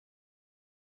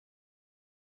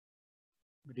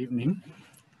Good evening.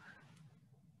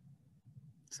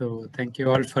 So thank you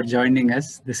all for joining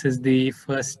us. This is the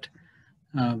first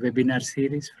webinar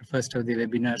series, first of the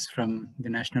webinars from the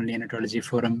National Neonatology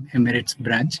Forum Emirates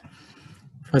branch.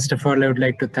 First of all, I would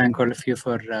like to thank all of you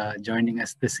for joining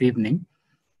us this evening.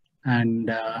 And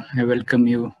I welcome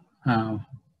you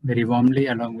very warmly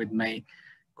along with my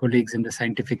colleagues in the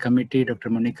scientific committee, Dr.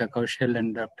 Monica Kaushal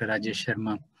and Dr. Rajesh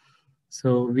Sharma.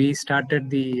 So we started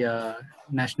the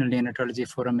National Neonatology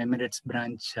Forum Emirates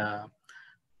branch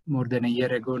more than a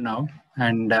year ago now,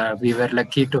 and we were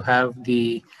lucky to have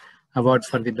the award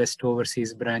for the best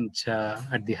overseas branch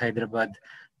at the Hyderabad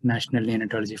National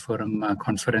Neonatology Forum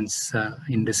conference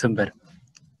in December.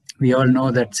 We all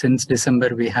know that since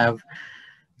December we have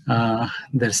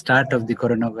the start of the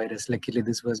coronavirus. Luckily,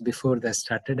 this was before that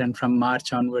started, and from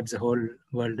March onwards, the whole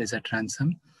world is at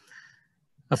ransom.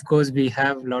 Of course, we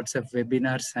have lots of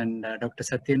webinars, and Dr.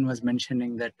 Satyan was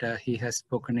mentioning that he has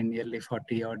spoken in nearly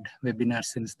 40 odd webinars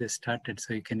since this started.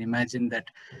 So you can imagine that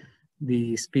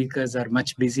the speakers are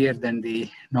much busier than the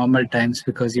normal times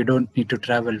because you don't need to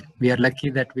travel. We are lucky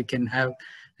that we can have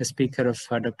a speaker of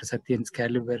Dr. Satyan's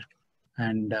caliber,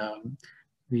 and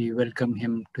we welcome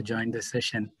him to join the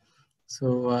session.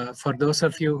 So for those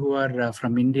of you who are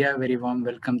from India, very warm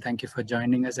welcome. Thank you for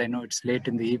joining us. I know it's late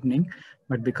in the evening,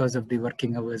 but because of the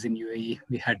working hours in UAE,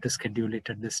 we had to schedule it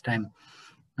at this time.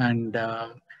 And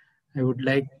I would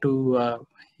like to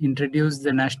introduce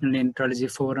the National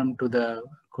Neonatology Forum to the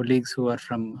colleagues who are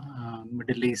from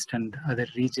Middle East and other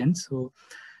regions. So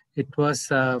it was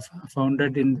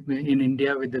founded in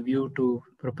India with the view to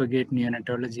propagate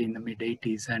neonatology in the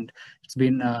mid-80s, and it's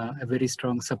been a very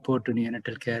strong support to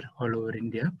neonatal care all over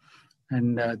India.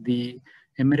 And the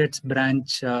Emirates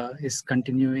branch is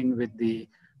continuing with the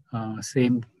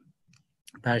same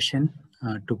passion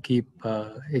to keep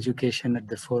education at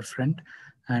the forefront.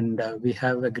 And we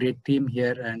have a great team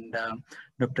here, and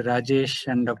Dr. Rajesh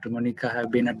and Dr. Monica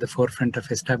have been at the forefront of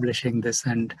establishing this,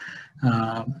 and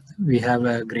we have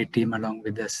a great team along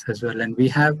with us as well. And we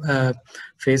have a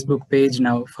Facebook page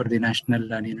now for the National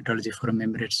Neonatology Forum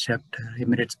Emirates chapter,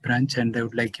 Emirates branch, and I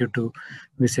would like you to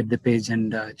visit the page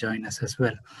and join us as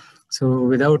well. So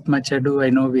without much ado, I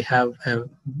know we have a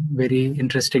very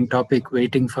interesting topic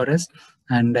waiting for us,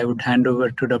 and I would hand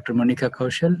over to Dr. Monica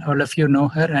Kaushal. All of you know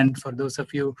her, and for those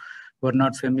of you who are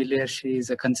not familiar, she is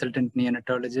a consultant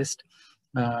neonatologist.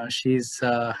 She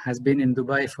has been in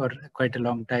Dubai for quite a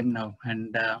long time now,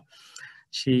 and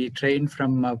she trained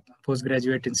from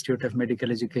Postgraduate Institute of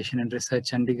Medical Education and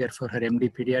Research, Chandigarh, for her MD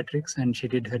Pediatrics, and she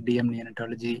did her DM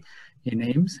Neonatology in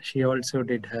AIMS. She also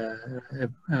did her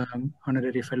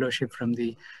honorary fellowship from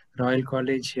the Royal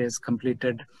College. She has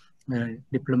completed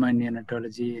diploma in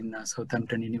neonatology in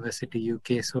Southampton University,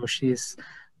 UK. So she is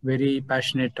very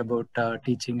passionate about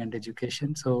teaching and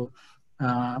education. So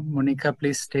Monica,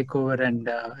 please take over, and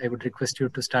I would request you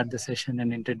to start the session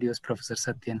and introduce Professor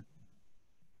Satyan.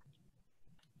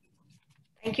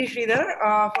 Thank you,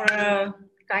 Sridhar, for a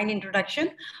kind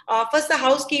introduction. First, the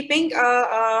housekeeping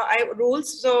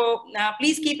rules. So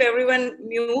please keep everyone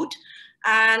mute.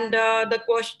 And the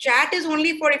chat is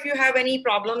only for if you have any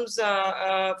problems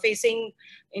facing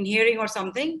in hearing or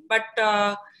something. But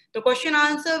the question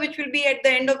answer, which will be at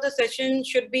the end of the session,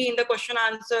 should be in the question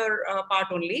answer part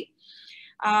only.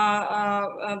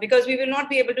 Because we will not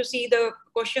be able to see the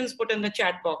questions put in the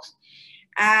chat box.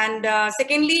 And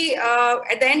secondly,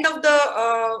 at the end of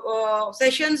the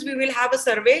sessions, we will have a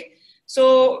survey.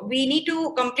 So we need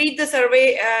to complete the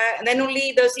survey, and then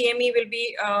only the CME will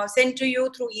be sent to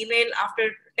you through email after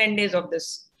 10 days of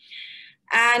this.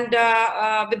 And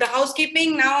with the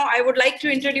housekeeping, now I would like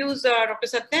to introduce Dr.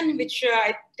 Satyan, which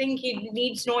I think he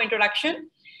needs no introduction.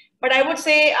 But I would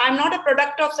say I'm not a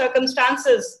product of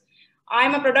circumstances.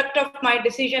 I'm a product of my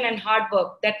decision and hard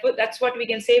work. That's what we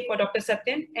can say for Dr.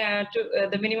 Satyan,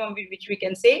 the minimum which we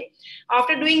can say.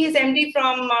 After doing his MD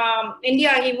from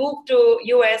India, he moved to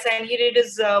US and he did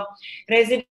his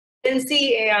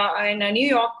residency in New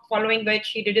York, following which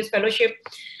he did his fellowship.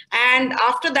 And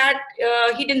after that,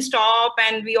 he didn't stop.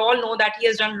 And we all know that he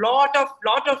has done lot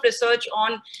of research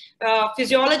on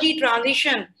physiology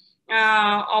transition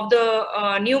of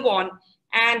the newborn.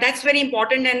 And that's very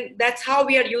important, and that's how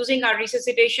we are using our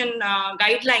resuscitation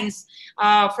guidelines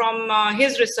from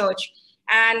his research.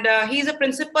 And he's a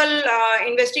principal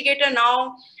investigator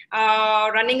now,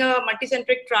 running a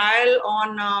multicentric trial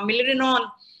on milrinone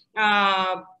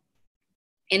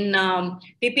in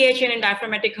PPHN in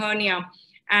diaphragmatic hernia.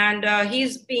 And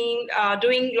he's been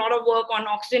doing a lot of work on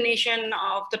oxygenation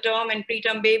of the term and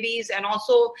preterm babies. And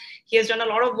also he has done a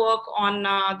lot of work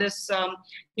on this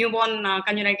newborn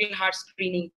congenital heart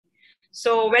screening.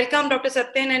 So welcome, Dr.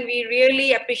 Satyan, and we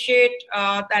really appreciate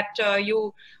that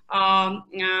you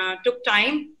took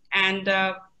time, and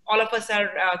all of us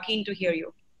are keen to hear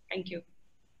you. Thank you.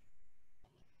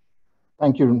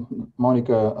 Thank you,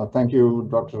 Monica. Thank you,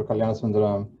 Dr.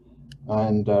 Kalyanasundaram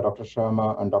and Dr.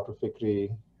 Sharma and Dr.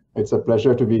 Fikri. It's a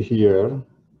pleasure to be here.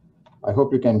 I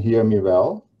hope you can hear me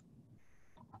well.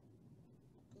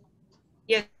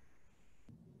 Yes.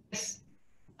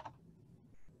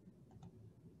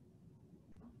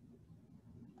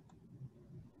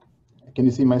 Can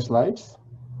you see my slides?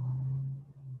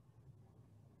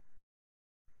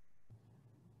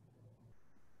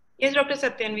 Yes, Dr.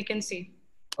 Satyan, we can see.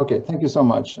 Okay, thank you so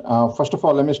much. First of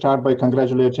all, let me start by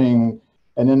congratulating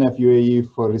NNF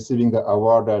UAE for receiving the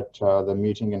award at the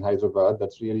meeting in Hyderabad.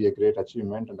 That's really a great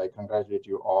achievement, and I congratulate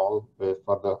you all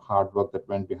for the hard work that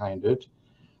went behind it.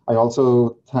 I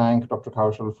also thank Dr.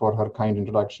 Kaushal for her kind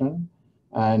introduction.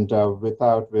 And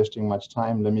without wasting much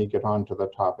time, let me get on to the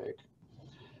topic.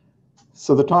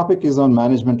 So the topic is on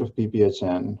management of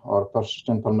PPHN, or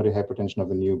persistent pulmonary hypertension of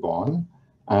the newborn.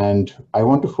 And I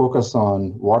want to focus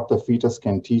on what the fetus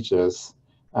can teach us.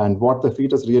 And what the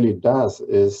fetus really does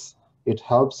is it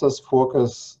helps us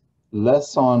focus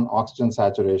less on oxygen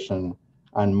saturation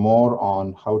and more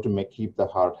on how to keep the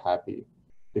heart happy.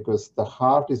 Because the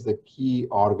heart is the key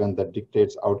organ that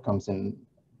dictates outcomes in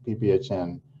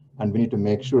PPHN. And we need to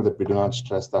make sure that we do not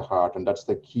stress the heart. And that's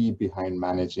the key behind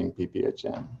managing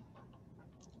PPHN.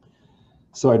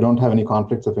 So I don't have any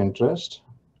conflicts of interest.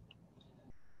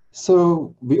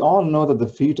 So we all know that the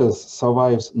fetus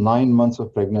survives 9 months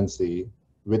of pregnancy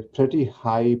with pretty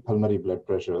high pulmonary blood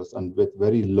pressures and with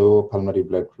very low pulmonary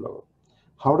blood flow.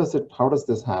 How does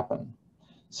this happen?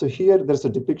 So here there's a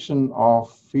depiction of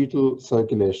fetal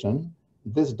circulation.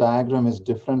 This diagram is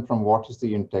different from what you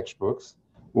see in textbooks.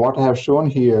 What I have shown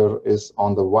here is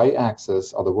on the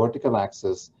y-axis or the vertical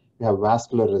axis, you have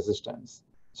vascular resistance.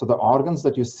 So the organs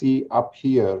that you see up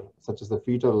here, such as the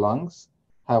fetal lungs,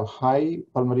 have high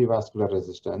pulmonary vascular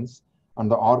resistance,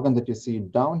 and the organ that you see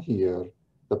down here,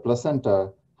 the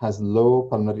placenta, has a low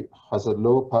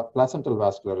placental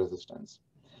vascular resistance.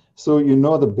 So you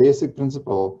know the basic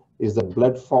principle is that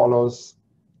blood follows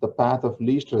the path of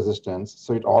least resistance,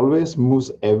 so it always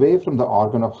moves away from the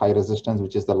organ of high resistance,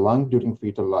 which is the lung during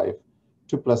fetal life,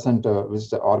 to placenta, which is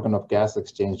the organ of gas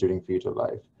exchange during fetal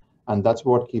life. And that's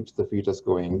what keeps the fetus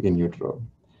going in utero.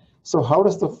 So how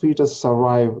does the fetus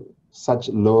survive such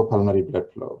low pulmonary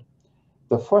blood flow?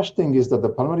 The first thing is that the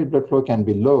pulmonary blood flow can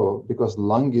be low because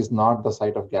lung is not the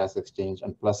site of gas exchange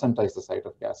and placenta is the site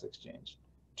of gas exchange.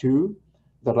 2,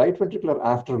 the right ventricular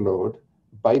afterload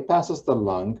bypasses the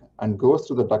lung and goes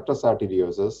through the ductus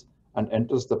arteriosus and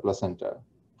enters the placenta.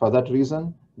 For that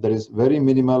reason, there is very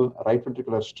minimal right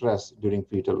ventricular stress during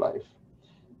fetal life.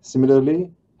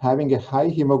 Similarly, having a high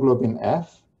hemoglobin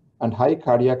F and high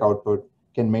cardiac output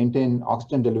can maintain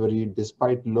oxygen delivery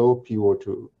despite low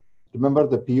PO2. Remember,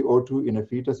 the PO2 in a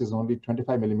fetus is only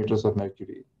 25 millimeters of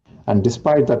mercury. And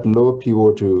despite that low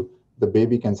PO2, the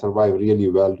baby can survive really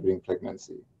well during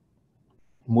pregnancy.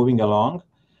 Moving along,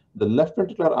 the left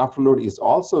ventricular afterload is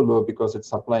also low because it's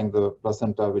supplying the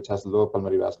placenta, which has low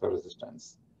pulmonary vascular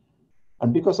resistance.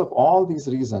 And because of all these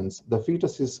reasons, the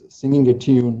fetus is singing a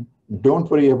tune, don't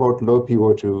worry about low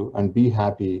PO2 and be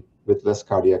happy with less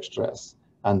cardiac stress.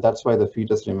 And that's why the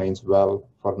fetus remains well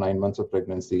for 9 months of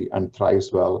pregnancy and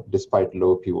thrives well despite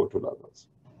low PO2 levels.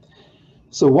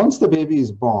 So once the baby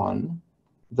is born,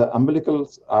 the umbilical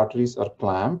arteries are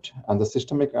clamped and the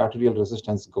systemic arterial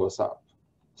resistance goes up.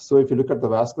 So if you look at the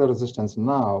vascular resistance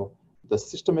now, the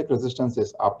systemic resistance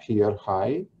is up here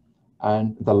high,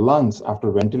 and the lungs, after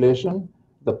ventilation,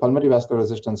 the pulmonary vascular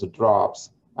resistance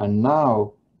drops, and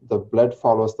now the blood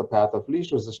follows the path of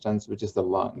least resistance, which is the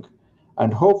lung.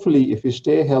 And hopefully, if we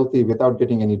stay healthy without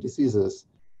getting any diseases,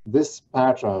 this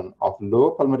pattern of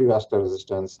low pulmonary vascular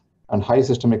resistance and high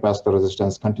systemic vascular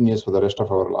resistance continues for the rest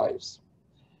of our lives.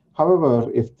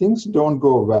 However, if things don't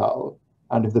go well,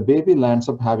 and if the baby lands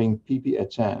up having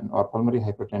PPHN or pulmonary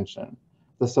hypertension,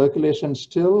 the circulation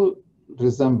still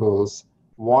resembles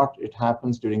what it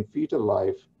happens during fetal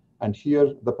life. And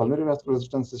here, the pulmonary vascular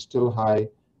resistance is still high,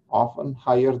 often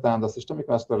higher than the systemic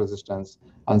vascular resistance,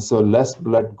 and so less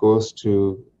blood goes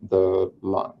to the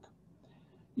lung.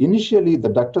 Initially, the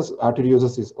ductus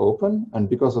arteriosus is open, and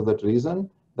because of that reason,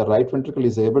 the right ventricle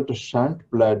is able to shunt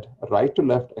blood right to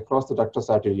left across the ductus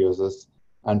arteriosus,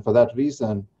 and for that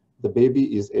reason, the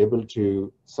baby is able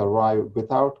to survive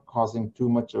without causing too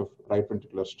much of right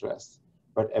ventricular stress.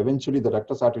 But eventually, the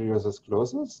ductus arteriosus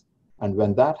closes, and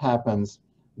when that happens,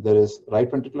 there is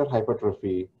right ventricular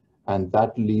hypertrophy, and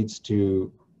that leads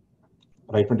to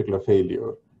right ventricular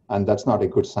failure. and that's not a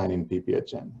good sign in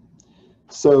PPHN.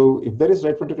 So if there is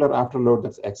right ventricular afterload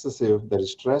that's excessive, there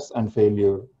is stress and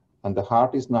failure, and the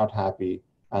heart is not happy,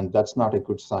 and that's not a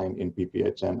good sign in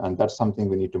PPHN, and that's something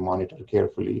we need to monitor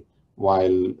carefully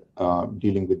while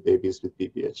dealing with babies with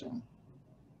PPHN.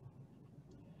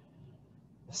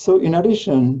 So in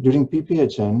addition, during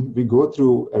PPHN, we go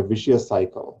through a vicious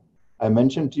cycle. I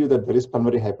mentioned to you that there is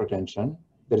pulmonary hypertension,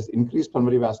 there is increased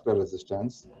pulmonary vascular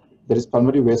resistance, there is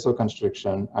pulmonary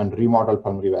vasoconstriction, and remodeled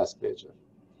pulmonary vasculature.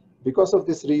 Because of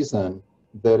this reason,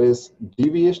 there is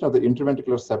deviation of the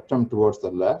interventricular septum towards the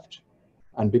left,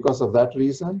 and because of that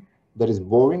reason, there is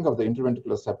bowing of the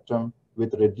interventricular septum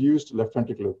with reduced left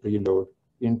ventricular preload,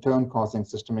 in turn causing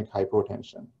systemic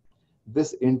hypotension.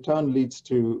 This in turn leads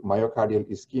to myocardial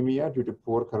ischemia due to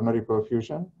poor coronary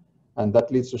perfusion, and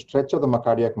that leads to stretch of the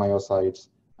cardiac myocytes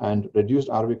and reduced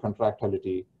RV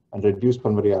contractility and reduced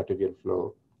pulmonary arterial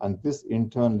flow, and this in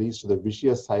turn leads to the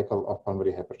vicious cycle of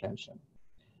pulmonary hypertension.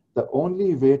 The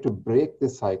only way to break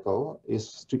this cycle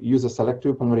is to use a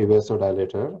selective pulmonary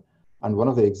vasodilator, and one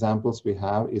of the examples we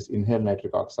have is inhaled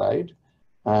nitric oxide,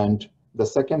 and the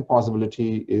second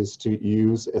possibility is to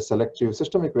use a selective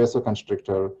systemic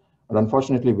vasoconstrictor. But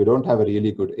unfortunately, we don't have a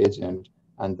really good agent,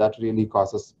 and that really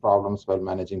causes problems while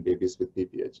managing babies with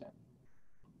PPHN.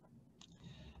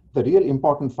 The real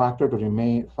important factor to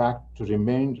remind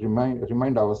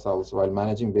ourselves while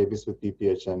managing babies with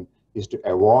PPHN is to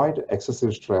avoid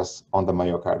excessive stress on the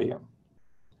myocardium.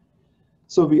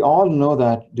 So we all know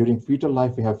that during fetal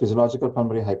life, we have physiological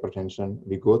pulmonary hypertension.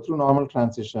 We go through normal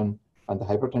transition, and the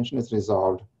hypertension is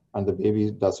resolved, and the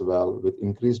baby does well with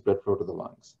increased blood flow to the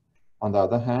lungs. On the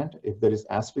other hand, if there is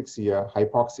asphyxia,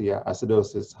 hypoxia,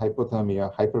 acidosis,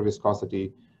 hypothermia,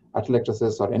 hyperviscosity,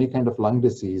 atelectasis, or any kind of lung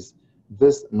disease,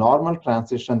 this normal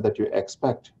transition that you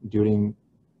expect during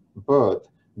birth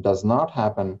does not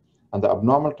happen, and the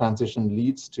abnormal transition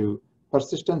leads to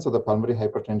persistence of the pulmonary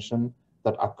hypertension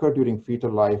that occurred during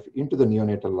fetal life into the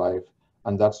neonatal life,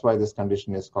 and that's why this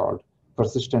condition is called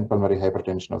persistent pulmonary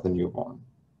hypertension of the newborn.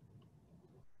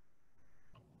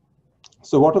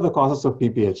 So what are the causes of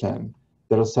PPHN?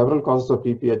 There are several causes of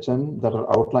PPHN that are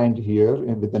outlined here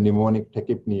with the mnemonic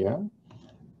tachypnea.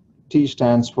 T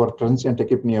stands for transient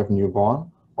tachypnea of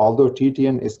newborn. Although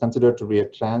TTN is considered to be a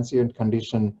transient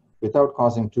condition without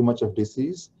causing too much of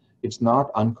disease, it's not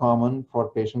uncommon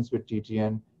for patients with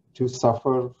TTN to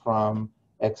suffer from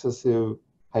excessive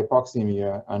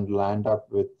hypoxemia and land up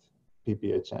with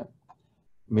PPHN.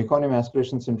 Meconium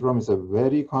aspiration syndrome is a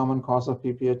very common cause of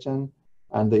PPHN,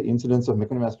 and the incidence of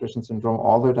meconium aspiration syndrome,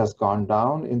 although it has gone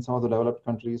down in some of the developed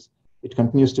countries, it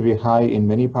continues to be high in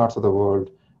many parts of the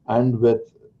world. And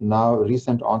with now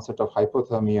recent onset of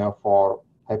hypothermia for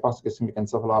hypoxic ischemic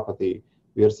encephalopathy,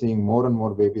 we are seeing more and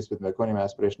more babies with meconium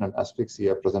aspiration and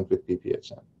asphyxia present with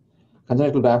PPHN.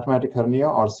 Congenital diaphragmatic hernia,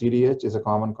 or CDH, is a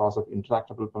common cause of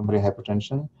intractable pulmonary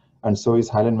hypertension, and so is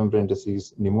hyaline membrane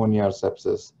disease, pneumonia or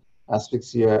sepsis,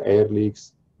 asphyxia, air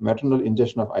leaks, maternal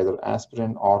ingestion of either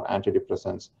aspirin or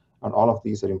antidepressants, and all of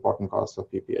these are important causes of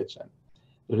PPHN.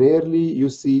 Rarely you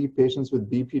see patients with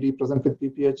BPD present with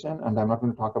PPHN, and I'm not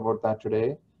going to talk about that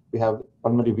today. We have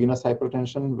pulmonary venous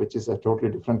hypertension, which is a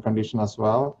totally different condition as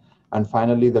well. And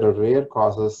finally, there are rare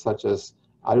causes such as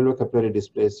allelocapillary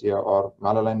dysplasia or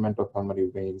malalignment of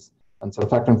pulmonary veins, and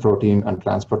surfactant protein and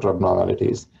transporter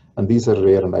abnormalities. And these are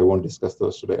rare, and I won't discuss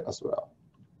those today as well.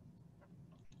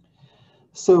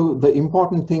 So the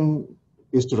important thing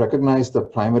is to recognize the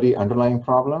primary underlying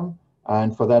problem.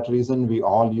 And for that reason, we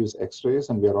all use X-rays,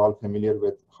 and we are all familiar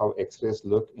with how X-rays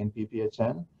look in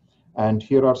PPHN. And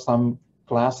here are some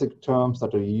classic terms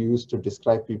that are used to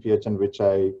describe PPHN, which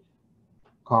I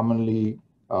commonly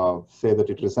say that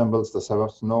it resembles the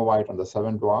Snow White and the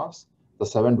Seven Dwarfs. The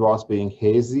Seven Dwarfs being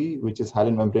hazy, which is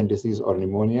hyaline membrane disease or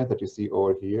pneumonia that you see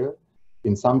over here.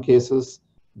 In some cases,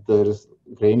 there is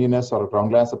graininess or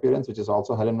ground glass appearance, which is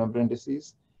also hyaline membrane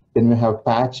disease. Then we have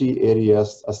patchy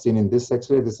areas as seen in this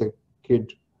X-ray. This is a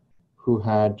kid who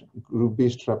had group B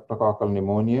streptococcal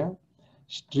pneumonia.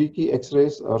 Streaky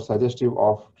X-rays are suggestive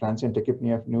of transient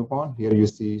tachypnea of newborn. Here you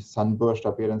see sunburst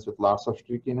appearance with lots of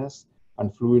streakiness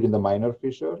and fluid in the minor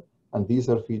fissure, and these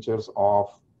are features of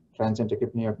transient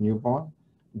tachypnea of newborn.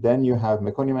 Then you have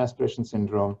meconium aspiration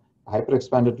syndrome,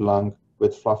 hyperexpanded lung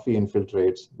with fluffy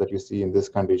infiltrates that you see in this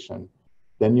condition.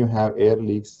 Then you have air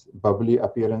leaks, bubbly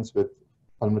appearance with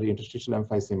pulmonary interstitial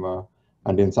emphysema,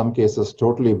 and in some cases,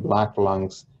 totally black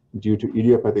lungs due to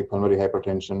idiopathic pulmonary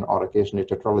hypertension or occasionally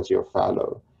tetralogy of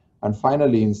Fallot. And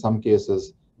finally, in some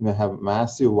cases, you may have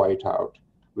massive whiteout,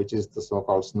 which is the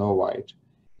so-called Snow White.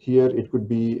 Here, it could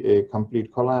be a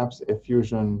complete collapse,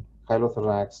 effusion,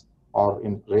 chylothorax, or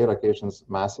in rare occasions,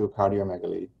 massive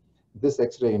cardiomegaly. This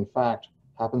X-ray, in fact,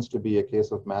 happens to be a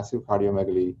case of massive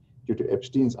cardiomegaly due to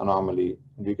Epstein's anomaly.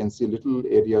 And you can see little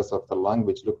areas of the lung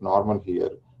which look normal here.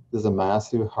 This is a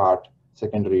massive heart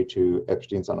secondary to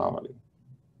Epstein's anomaly.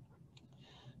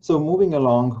 So moving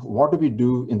along, what do we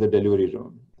do in the delivery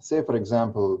room? Say, for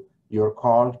example, you're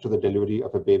called to the delivery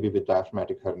of a baby with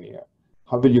diaphragmatic hernia.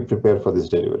 How will you prepare for this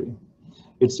delivery?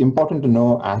 It's important to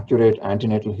know accurate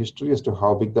antenatal history as to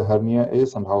how big the hernia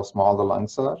is and how small the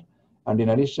lungs are. And in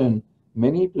addition,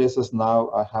 many places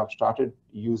now have started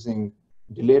using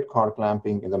delayed cord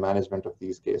clamping in the management of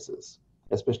these cases,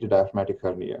 especially diaphragmatic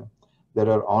hernia. There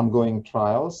are ongoing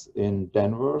trials in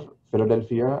Denver,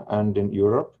 Philadelphia, and in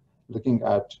Europe looking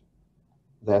at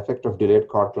the effect of delayed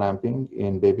cord clamping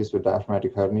in babies with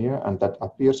diaphragmatic hernia, and that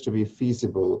appears to be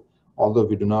feasible, although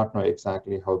we do not know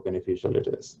exactly how beneficial it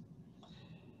is.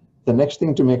 The next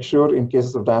thing to make sure in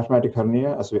cases of diaphragmatic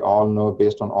hernia, as we all know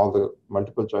based on all the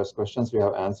multiple choice questions we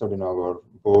have answered in our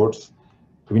boards,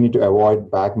 we need to avoid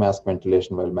back mask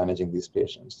ventilation while managing these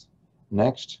patients.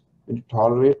 Next, we need to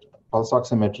tolerate pulse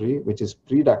oximetry, which is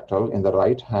preductal in the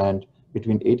right hand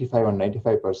between 85 and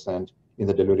 95% in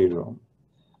the delivery room.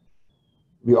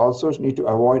 We also need to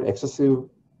avoid excessive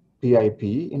PIP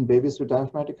in babies with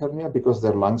diaphragmatic hernia because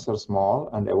their lungs are small,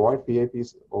 and avoid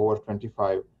PIPs over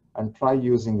 25 and try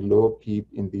using low PEEP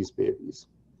in these babies.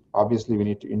 Obviously, we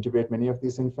need to intubate many of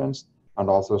these infants and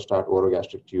also start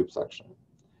orogastric tube suction.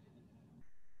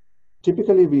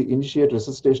 Typically, we initiate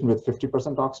resuscitation with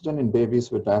 50% oxygen in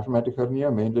babies with diaphragmatic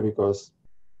hernia, mainly because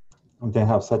they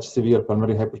have such severe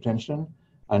pulmonary hypertension.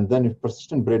 And then if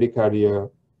persistent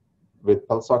bradycardia with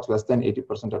pulse ox less than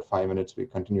 80% at 5 minutes, we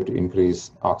continue to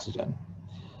increase oxygen.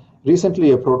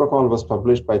 Recently, a protocol was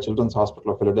published by Children's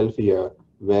Hospital of Philadelphia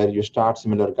where you start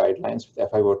similar guidelines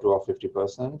with FiO2 of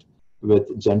 50%,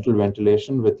 with gentle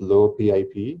ventilation, with low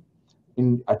PIP.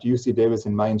 At UC Davis,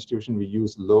 in my institution, we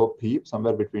use low PEEP,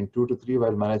 somewhere between 2 to 3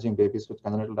 while managing babies with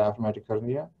congenital diaphragmatic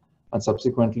hernia. And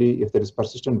subsequently, if there is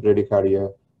persistent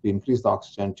bradycardia, we increase the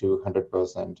oxygen to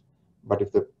 100%. But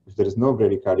if there is no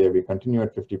bradycardia, we continue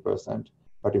at 50%.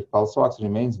 But if pulse ox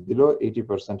remains below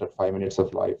 80% at 5 minutes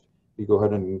of life, we go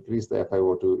ahead and increase the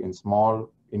FiO2 in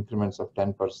small increments of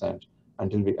 10%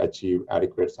 until we achieve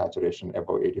adequate saturation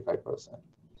above 85%.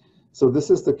 So this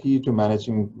is the key to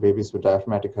managing babies with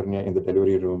diaphragmatic hernia in the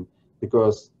delivery room,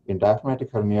 because in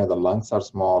diaphragmatic hernia, the lungs are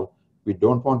small. We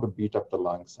don't want to beat up the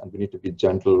lungs, and we need to be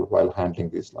gentle while handling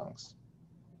these lungs.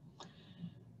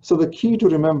 So the key to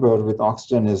remember with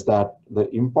oxygen is that the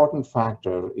important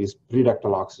factor is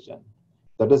preductal oxygen.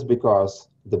 That is because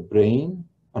the brain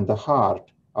and the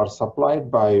heart are supplied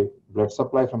by blood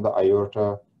supply from the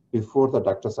aorta before the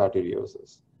ductus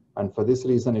arteriosus. And for this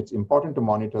reason, it's important to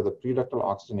monitor the preductal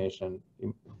oxygenation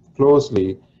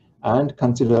closely and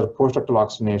consider postductal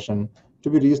oxygenation to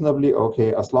be reasonably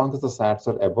okay as long as the SATs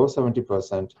are above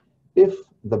 70% if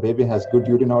the baby has good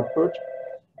urine output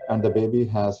and the baby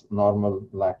has normal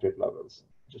lactate levels.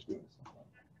 Just give me a second.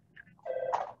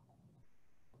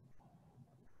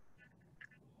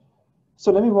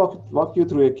 So let me walk you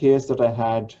through a case that I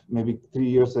had maybe 3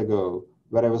 years ago,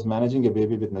 where I was managing a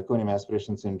baby with meconium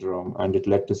aspiration syndrome, and it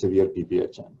led to severe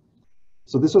PPHN.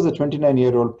 So this was a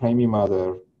 29-year-old preemie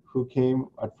mother who came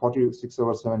at 46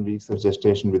 over 7 weeks of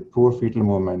gestation with poor fetal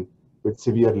movement with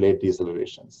severe late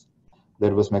decelerations.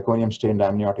 There was meconium-stained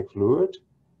amniotic fluid,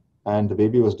 and the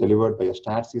baby was delivered by a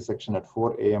stat C-section at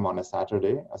 4 a.m. on a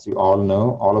Saturday. As you all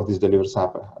know, all of these deliveries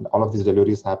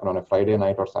happen on a Friday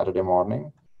night or Saturday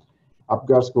morning.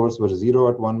 UPGAR scores were 0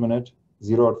 at 1 minute,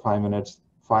 0 at 5 minutes,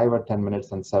 5 at 10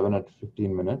 minutes, and 7 at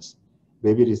 15 minutes.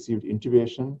 Baby received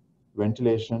intubation,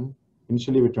 ventilation,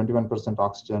 initially with 21%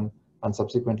 oxygen, and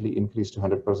subsequently increased to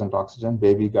 100% oxygen.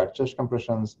 Baby got chest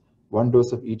compressions, 1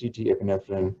 dose of ETT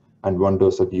epinephrine, and 1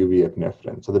 dose of UV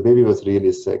epinephrine. So the baby was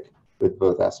really sick with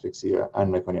both asphyxia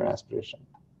and meconium aspiration.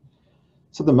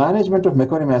 So the management of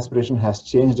meconium aspiration has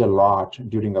changed a lot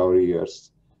during our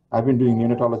years. I've been doing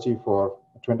neonatology for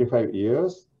 25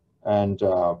 years, and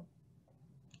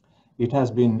it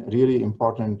has been really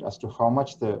important as to how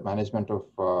much the management of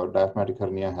diaphragmatic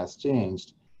hernia has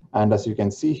changed. And as you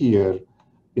can see here,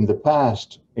 in the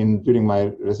past, during my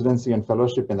residency and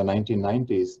fellowship in the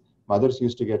 1990s, mothers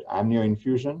used to get amnio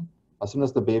infusion. As soon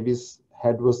as the baby's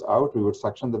head was out, we would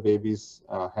suction the baby's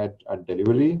head at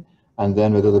delivery. And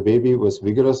then whether the baby was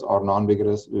vigorous or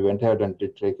non-vigorous, we went ahead and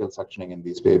did tracheal suctioning in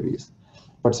these babies.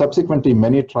 But subsequently,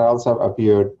 many trials have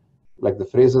appeared, like the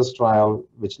Fraser's trial,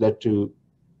 which led to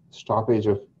stoppage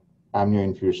of amnio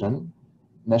infusion,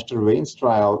 Nestor Wayne's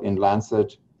trial in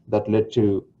Lancet that led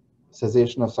to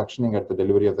cessation of suctioning at the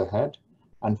delivery of the head,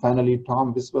 And finally,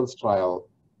 Tom Biswell's trial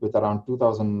with around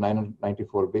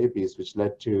 2,994 babies, which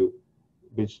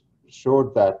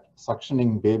showed that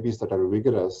suctioning babies that are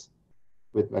vigorous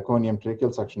with meconium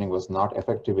tracheal suctioning was not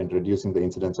effective in reducing the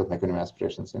incidence of meconium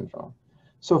aspiration syndrome.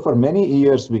 So for many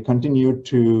years, we continued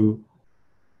to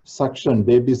suction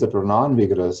babies that were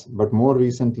non-vigorous, but more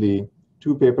recently,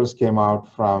 2 papers came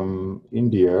out from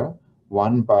India,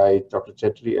 one by Dr.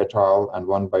 Chetri et al. And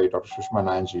one by Dr. Sushma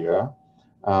Nangia.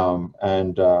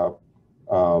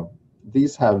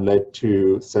 These have led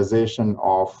to cessation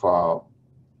of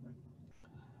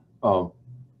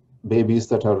babies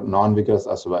that are non-vigorous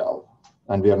as well.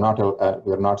 And we are not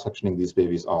suctioning these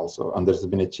babies also. And there's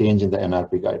been a change in the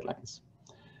NRP guidelines.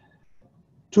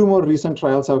 2 more recent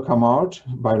trials have come out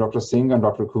by Dr. Singh and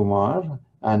Dr. Kumar,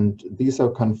 and these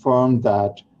have confirmed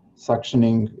that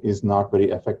suctioning is not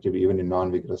very effective even in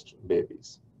non-vigorous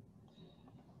babies.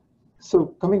 So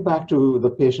coming back to the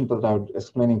patient that I was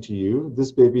explaining to you,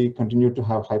 this baby continued to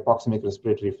have hypoxemic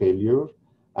respiratory failure,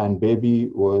 and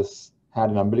baby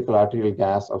had an umbilical arterial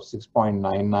gas of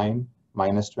 6.99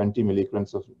 minus 20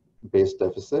 milligrams of base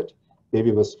deficit.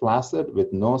 Baby was flaccid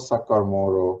with no suck or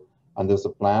moro, and there's a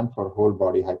plan for whole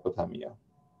body hypothermia.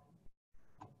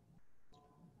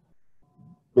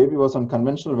 Baby was on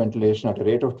conventional ventilation at a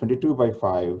rate of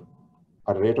 22/5,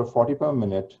 at a rate of 40 per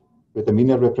minute, with a mean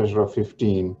airway pressure of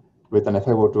 15, with an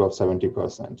FiO2 of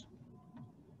 70%.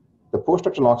 The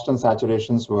post-structural oxygen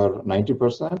saturations were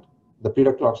 90%. The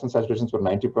pre-ductal oxygen saturations were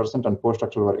 90%, and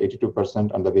post-structural were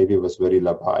 82%, and the baby was very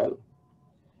labile.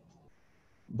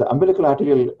 The umbilical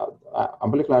arterial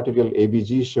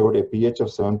ABG showed a pH of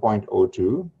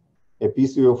 7.02, a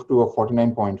PCO2 of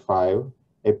 49.5,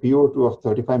 a PO2 of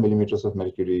 35 millimeters of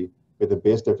mercury with a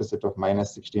base deficit of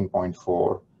minus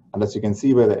 16.4. And as you can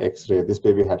see by the X-ray, this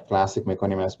baby had classic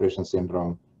meconium aspiration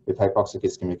syndrome with hypoxic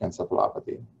ischemic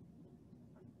encephalopathy.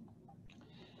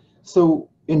 So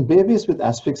in babies with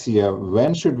asphyxia,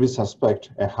 when should we suspect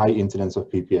a high incidence of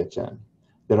PPHN?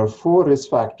 There are 4 risk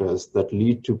factors that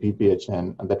lead to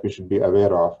PPHN and that we should be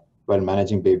aware of while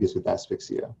managing babies with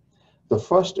asphyxia. The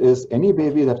first is any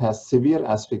baby that has severe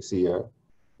asphyxia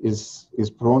is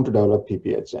prone to develop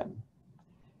PPHN.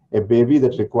 A baby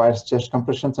that requires chest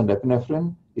compressions and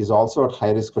epinephrine is also at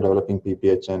high risk for developing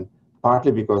PPHN,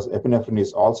 partly because epinephrine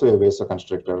is also a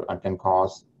vasoconstrictor and can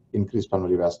cause increased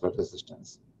pulmonary vascular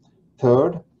resistance.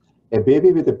 Third, a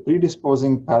baby with a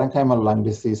predisposing parenchymal lung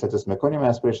disease such as meconium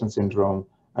aspiration syndrome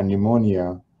and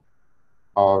pneumonia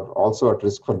are also at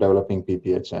risk for developing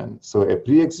PPHN. So a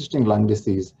pre-existing lung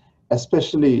disease,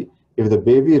 especially if the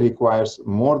baby requires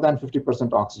more than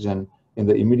 50% oxygen in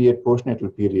the immediate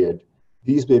postnatal period,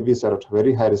 these babies are at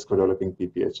very high risk for developing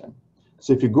PPHN.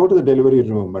 So if you go to the delivery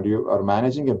room and you are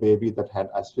managing a baby that had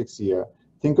asphyxia,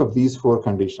 think of these 4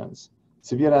 conditions: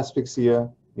 severe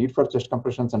asphyxia, need for chest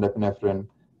compressions and epinephrine,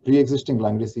 pre-existing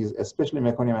lung disease, especially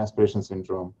meconium aspiration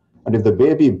syndrome. And if the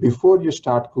baby, before you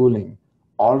start cooling,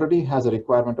 already has a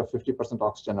requirement of 50%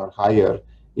 oxygen or higher,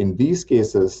 in these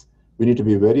cases, we need to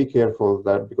be very careful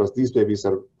that because these babies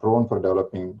are prone for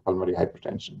developing pulmonary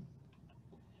hypertension.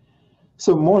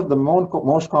 So the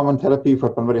most common therapy for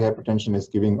pulmonary hypertension is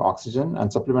giving oxygen,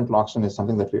 and supplemental oxygen is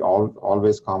something that we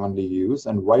always commonly use.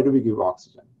 And why do we give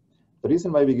oxygen? The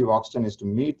reason why we give oxygen is to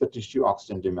meet the tissue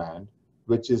oxygen demand,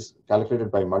 which is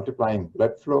calculated by multiplying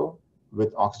blood flow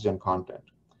with oxygen content.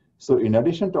 So in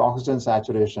addition to oxygen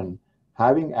saturation,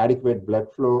 having adequate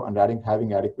blood flow and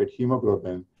having adequate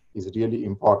hemoglobin is really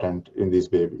important in these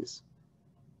babies.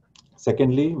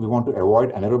 Secondly, we want to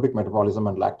avoid anaerobic metabolism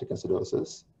and lactic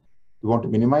acidosis. We want to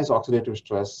minimize oxidative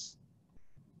stress.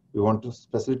 We want to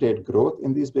facilitate growth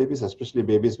in these babies, especially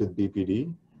babies with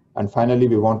BPD. And finally,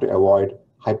 we want to avoid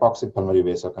hypoxic pulmonary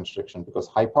vasoconstriction, because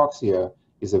hypoxia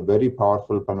is a very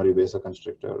powerful pulmonary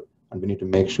vasoconstrictor, and we need to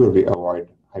make sure we avoid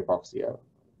hypoxic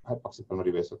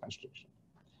pulmonary vasoconstriction.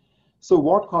 So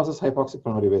what causes hypoxic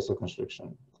pulmonary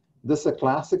vasoconstriction? This is a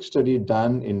classic study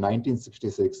done in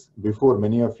 1966, before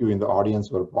many of you in the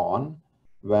audience were born,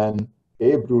 when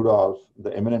Abe Rudolph,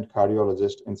 the eminent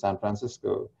cardiologist in San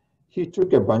Francisco, he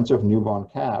took a bunch of newborn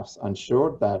calves and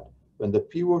showed that when the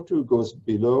PO2 goes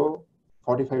below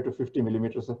 45 to 50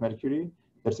 millimeters of mercury,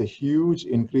 there's a huge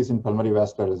increase in pulmonary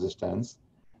vascular resistance,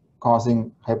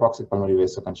 causing hypoxic pulmonary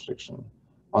vasoconstriction.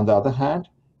 On the other hand,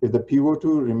 if the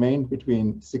PO2 remained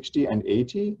between 60 and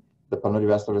 80, the pulmonary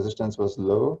vascular resistance was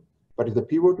low. But if the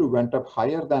PO2 went up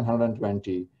higher than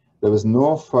 120, there was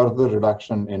no further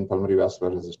reduction in pulmonary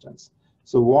vascular resistance.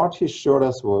 So what he showed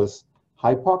us was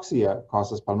hypoxia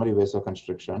causes pulmonary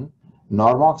vasoconstriction,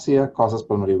 normoxia causes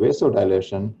pulmonary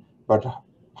vasodilation, but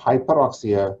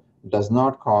hyperoxia does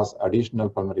not cause additional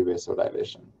pulmonary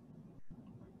vasodilation.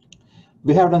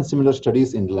 We have done similar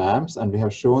studies in lambs, and we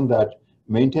have shown that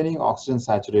maintaining oxygen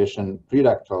saturation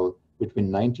preductal between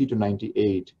 90 to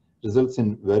 98 results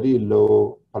in very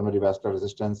low pulmonary vascular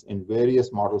resistance in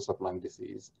various models of lung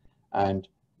disease. And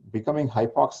becoming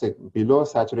hypoxic below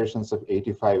saturations of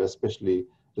 85 especially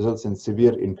results in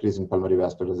severe increase in pulmonary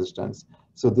vascular resistance.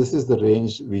 So this is the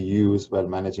range we use while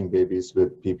managing babies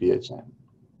with PPHN.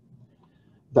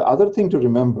 The other thing to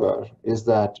remember is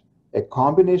that a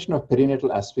combination of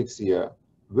perinatal asphyxia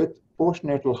with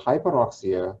postnatal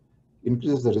hyperoxia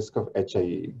increases the risk of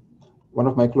HIE. One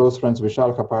of my close friends,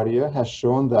 Vishal Kapadia, has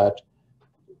shown that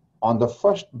on the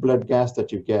first blood gas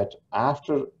that you get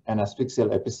after an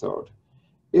asphyxial episode,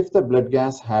 if the blood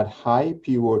gas had high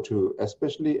PO2,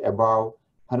 especially above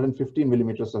 115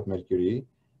 millimeters of mercury,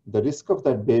 the risk of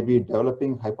that baby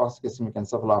developing hypoxic ischemic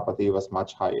encephalopathy was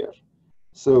much higher.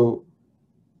 So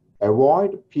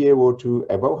avoid PaO2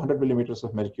 above 100 millimeters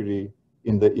of mercury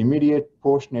in the immediate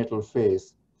postnatal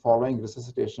phase following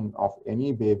resuscitation of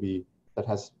any baby that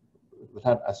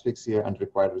had asphyxia and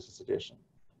required resuscitation,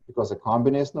 because a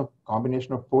combination of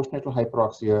postnatal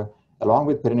hyperoxia along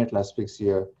with perinatal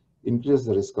asphyxia increases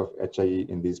the risk of HIE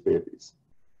in these babies.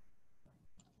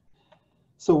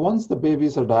 So once the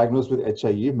babies are diagnosed with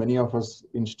HIE, many of us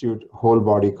institute whole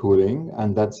body cooling,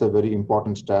 and that's a very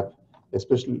important step,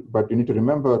 especially, but you need to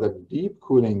remember that deep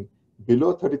cooling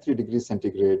below 33 degrees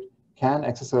centigrade can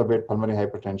exacerbate pulmonary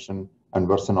hypertension and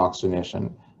worsen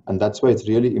oxygenation. And that's why it's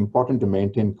really important to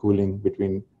maintain cooling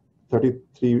between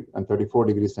 33 and 34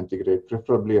 degrees centigrade,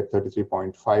 preferably at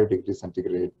 33.5 degrees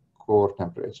centigrade core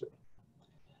temperature.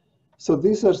 So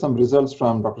these are some results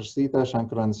from Dr. Sita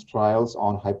Shankaran's trials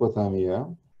on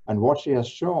hypothermia. And what she has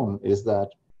shown is that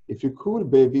if you cool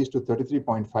babies to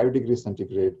 33.5 degrees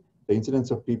centigrade, the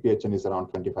incidence of PPHN is around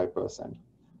 25%.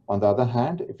 On the other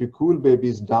hand, if you cool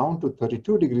babies down to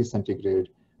 32 degrees centigrade,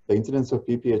 the incidence of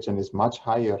PPHN is much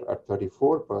higher at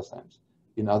 34%.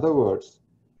 In other words,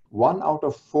 1 out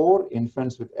of 4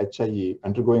 infants with HIE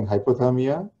undergoing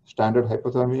hypothermia, standard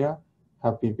hypothermia,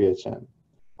 have PPHN.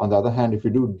 On the other hand, if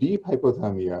you do deep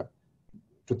hypothermia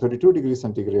to 32 degrees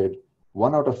centigrade,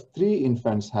 1 out of 3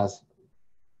 infants has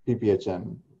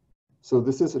PPHN. So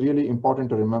this is really important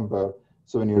to remember.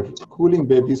 So when you're cooling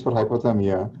babies for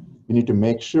hypothermia, we need to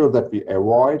make sure that we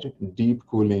avoid deep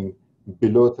cooling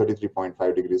below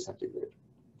 33.5 degrees centigrade.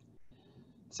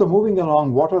 So moving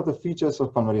along, what are the features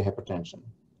of pulmonary hypertension?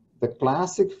 The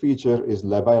classic feature is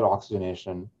labile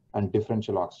oxygenation and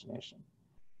differential oxygenation.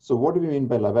 So what do we mean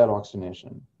by labile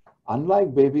oxygenation?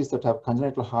 Unlike babies that have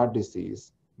congenital heart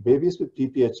disease, babies with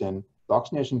PPHN, the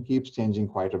oxygenation keeps changing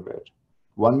quite a bit.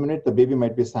 1 minute, the baby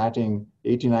might be satting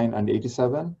 89 and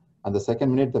 87, and the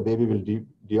second minute, the baby will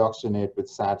deoxygenate with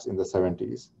sats in the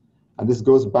 70s. And this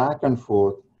goes back and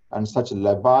forth, and such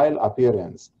labile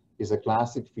appearance is a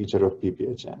classic feature of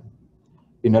PPHN.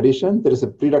 In addition, there is a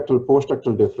preductal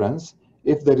postductal difference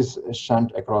if there is a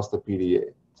shunt across the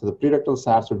PDA. So the preductal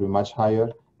sats will be much higher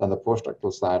than the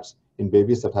postductal sats in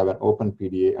babies that have an open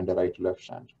PDA and a right to left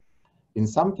shunt. In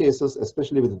some cases,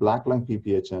 especially with black lung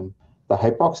PPHN, the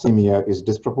hypoxemia is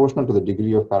disproportional to the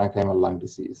degree of parenchymal lung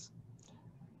disease.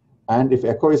 And if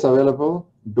echo is available,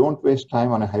 don't waste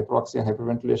time on a hyperoxia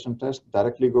hyperventilation test.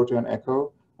 Directly go to an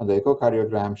echo, and the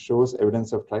echocardiogram shows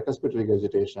evidence of tricuspid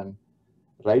regurgitation,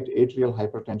 right atrial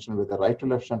hypertension with a right to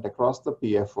left shunt across the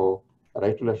PFO, a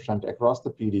right to left shunt across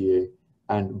the PDA,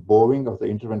 and bowing of the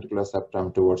interventricular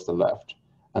septum towards the left.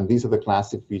 And these are the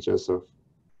classic features of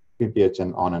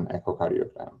PPHN on an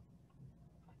echocardiogram.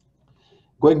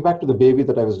 Going back to the baby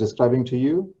that I was describing to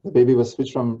you, the baby was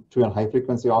switched to a high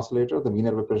frequency oscillator. The mean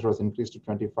airway pressure was increased to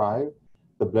 25.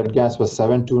 The blood gas was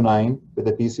 729 with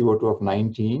a PCO2 of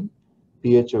 19,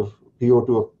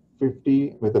 PO2 of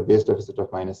 50 with a base deficit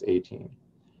of -18.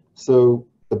 So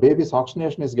the baby's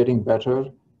oxygenation is getting better,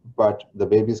 but the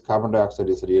baby's carbon dioxide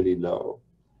is really low.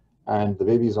 And the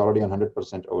baby is already on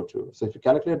 100% O2. So if you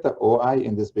calculate the OI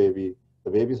in this baby,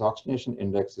 the baby's oxygenation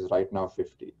index is right now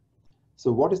 50.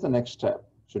 So what is the next step?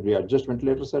 Should we adjust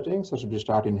ventilator settings, or should we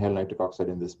start inhaled nitric oxide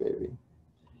in this baby?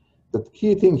 The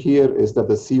key thing here is that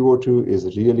the CO2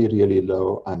 is really, really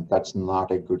low, and that's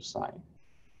not a good sign.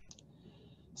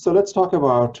 So let's talk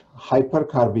about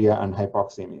hypercarbia and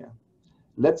hypoxemia.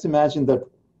 Let's imagine that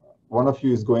one of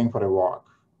you is going for a walk,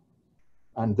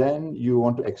 and then you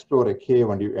want to explore a cave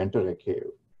and you enter a cave.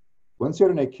 Once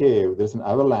you're in a cave, there's an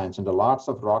avalanche and lots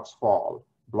of rocks fall,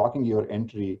 blocking your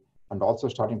entry and also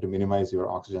starting to minimize your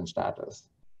oxygen status.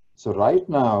 So right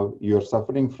now, you're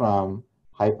suffering from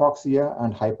hypoxia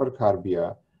and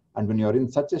hypercarbia. And when you're in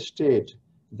such a state,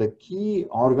 the key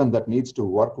organ that needs to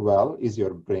work well is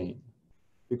your brain.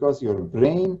 because your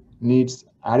brain needs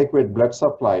adequate blood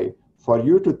supply for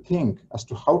you to think as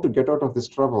to how to get out of this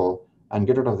trouble and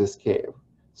get out of this cave.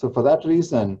 So for that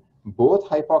reason, both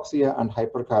hypoxia and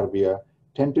hypercarbia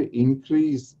tend to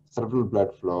increase cerebral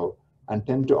blood flow and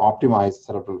tend to optimize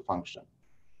cerebral function.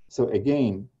 So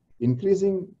again,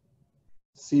 increasing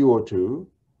CO2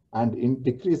 and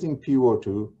decreasing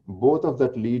PO2, both of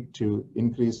that lead to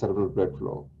increased cerebral blood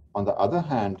flow. On the other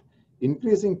hand,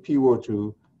 increasing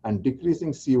PO2 and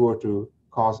decreasing CO2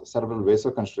 cause cerebral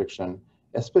vasoconstriction.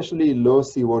 Especially low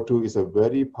CO2 is a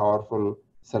very powerful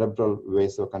cerebral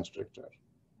vasoconstrictor.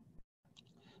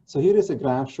 So here is a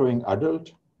graph showing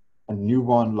adult and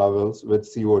newborn levels with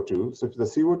CO2. So if the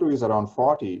CO2 is around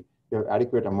 40, you have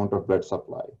adequate amount of blood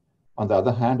supply. On the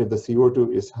other hand, if the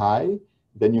CO2 is high,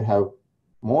 then you have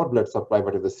more blood supply,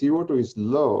 but if the CO2 is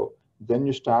low, then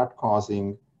you start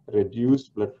causing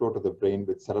reduced blood flow to the brain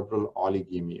with cerebral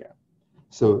oligemia.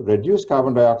 So reduced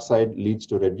carbon dioxide leads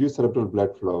to reduced cerebral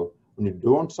blood flow. When you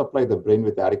don't supply the brain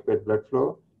with adequate blood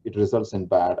flow, it results in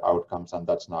bad outcomes, and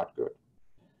that's not good.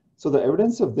 So the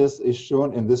evidence of this is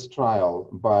shown in this trial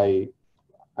by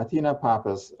Athena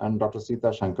Pappas and Dr. Sita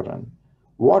Shankaran.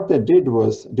 What they did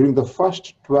was, during the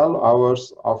first 12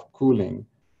 hours of cooling,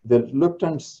 they looked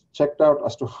and checked out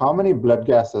as to how many blood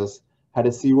gases had a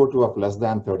CO2 of less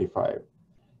than 35.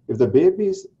 If the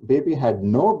baby had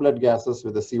no blood gases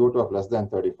with a CO2 of less than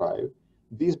 35,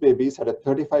 these babies had a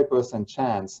 35%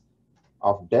 chance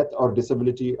of death or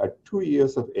disability at 2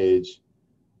 years of age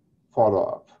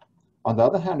follow-up. On the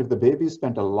other hand, if the babies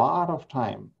spent a lot of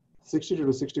time, 60 to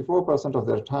 64% of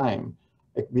their time,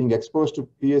 being exposed to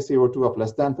PaCO2 of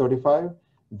less than 35,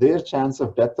 their chance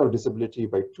of death or disability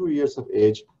by 2 years of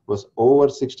age was over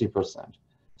 60%.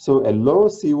 So a low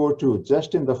CO2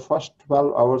 just in the first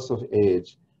 12 hours of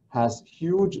age has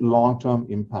huge long-term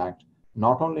impact,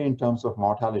 not only in terms of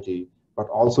mortality, but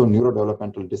also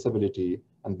neurodevelopmental disability.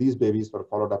 And these babies were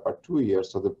followed up at 2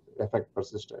 years, so the effect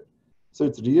persisted. So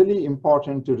it's really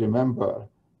important to remember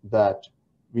that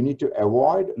we need to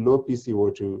avoid low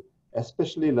PCO2,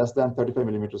 especially less than 35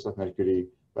 millimeters of mercury,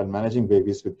 when managing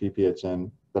babies with PPHN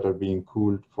that are being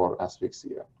cooled for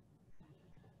asphyxia.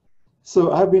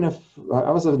 So I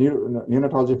was a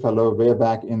neonatology fellow way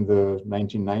back in the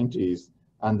 1990s,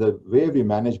 and the way we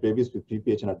managed babies with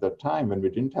PPHN at that time, when we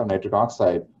didn't have nitric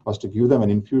oxide, was to give them an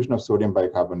infusion of sodium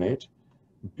bicarbonate,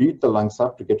 beat the lungs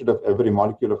up to get rid of every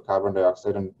molecule of carbon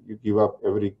dioxide, and you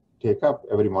take up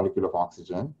every molecule of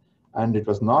oxygen. And it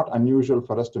was not unusual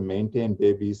for us to maintain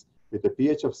babies with a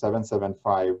pH of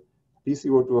 775,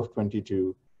 PCO2 of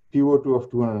 22, PO2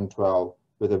 of 212,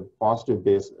 with a positive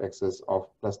base excess of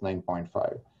plus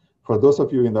 9.5. For those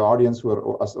of you in the audience who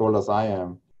are as old as I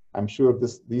am, I'm sure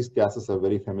these gases are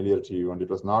very familiar to you, and it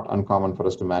was not uncommon for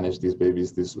us to manage these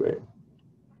babies this way.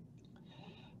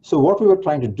 So what we were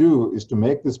trying to do is to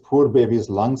make this poor baby's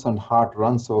lungs and heart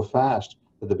run so fast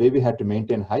that the baby had to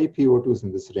maintain high PO2s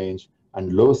in this range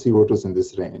and low CO2s in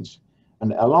this range.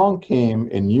 And along came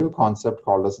a new concept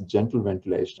called as gentle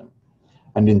ventilation.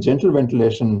 And in gentle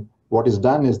ventilation, what is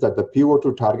done is that the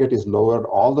PO2 target is lowered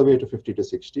all the way to 50 to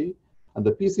 60, and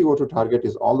the PCO2 target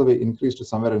is all the way increased to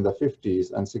somewhere in the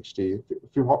 50s and 60s,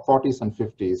 40s and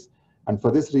 50s. And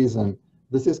for this reason,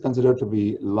 this is considered to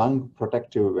be lung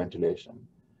protective ventilation.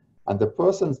 And the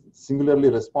person singularly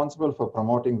responsible for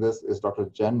promoting this is Dr.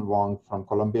 Jen Wong from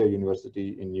Columbia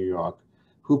University in New York,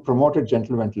 who promoted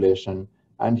gentle ventilation,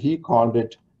 and he called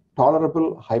it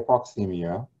tolerable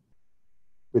hypoxemia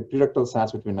with preductal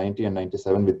SATs between 90 and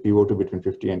 97 with PO2 between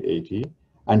 50 and 80,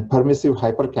 and permissive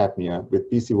hypercapnia with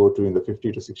PCO2 in the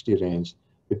 50 to 60 range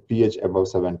with pH above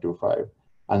 725.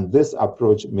 And this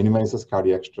approach minimizes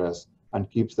cardiac stress and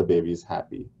keeps the babies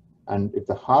happy. And if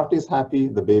the heart is happy,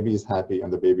 the baby is happy,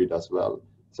 and the baby does well.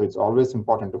 So it's always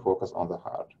important to focus on the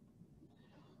heart.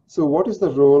 So what is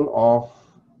the role of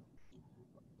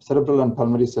cerebral and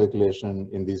pulmonary circulation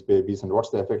in these babies, and what's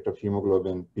the effect of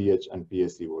hemoglobin, pH, and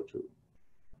PaCO2?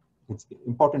 It's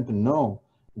important to know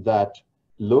that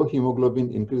low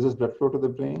hemoglobin increases blood flow to the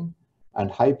brain, and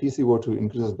high PCO2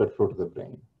 increases blood flow to the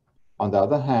brain. On the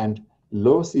other hand,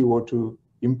 low CO2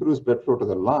 improves blood flow to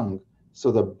the lung, so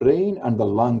the brain and the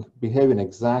lung behave in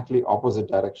exactly opposite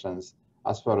directions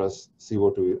as far as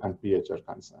CO2 and pH are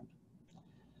concerned.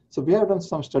 So we have done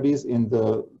some studies in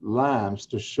the lambs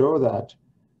to show that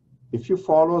if you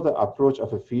follow the approach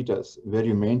of a fetus where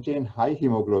you maintain high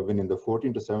hemoglobin in the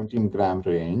 14 to 17 gram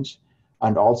range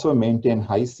and also maintain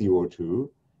high CO2,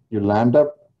 you'll end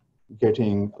up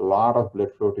getting a lot of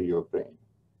blood flow to your brain.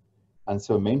 And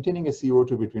so maintaining a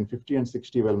CO2 between 50 and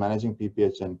 60 while managing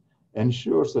PPHN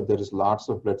ensures that there is lots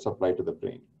of blood supply to the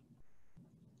brain.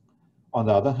 On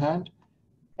the other hand,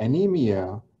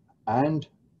 anemia and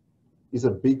is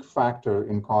a big factor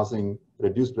in causing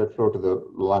reduced blood flow to the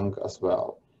lung as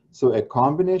well. So a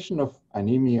combination of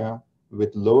anemia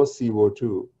with low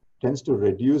CO2 tends to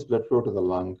reduce blood flow to the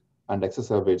lung and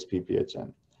exacerbates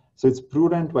PPHN. So it's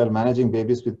prudent while managing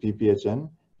babies with PPHN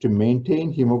to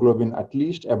maintain hemoglobin at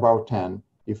least above 10,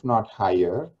 if not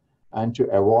higher, and to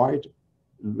avoid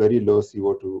very low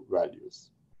CO2 values.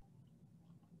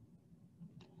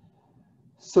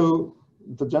 So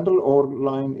the general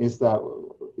outline is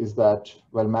that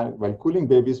while cooling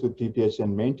babies with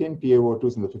PPHN, maintain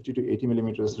PaO2s in the 50 to 80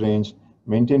 millimeters range,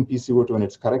 maintain PCO2 when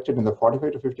it's corrected in the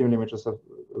 45 to 50 millimeters of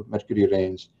mercury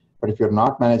range. But if you're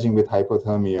not managing with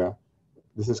hypothermia,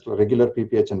 this is regular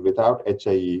PPHN without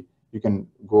HIE, you can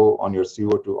go on your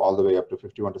CO2 all the way up to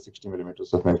 51 to 60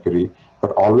 millimeters of mercury,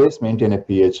 but always maintain a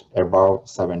pH above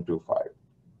 725.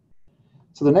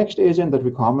 So the next agent that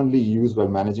we commonly use while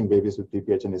managing babies with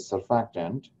PPHN is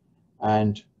surfactant.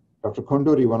 And Dr.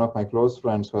 Konduri, one of my close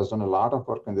friends who has done a lot of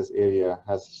work in this area,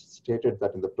 has stated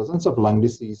that in the presence of lung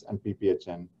disease and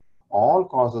PPHN, all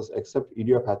causes except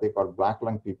idiopathic or black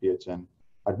lung PPHN,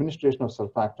 administration of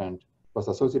surfactant was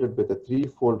associated with a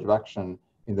 3-fold reduction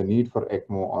in the need for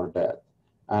ECMO or death.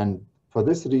 And for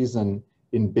this reason,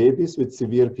 in babies with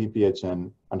severe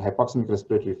PPHN and hypoxemic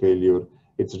respiratory failure,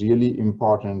 it's really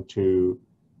important to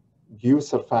give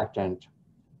surfactant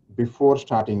before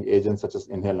starting agents such as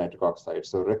inhaled nitric oxide.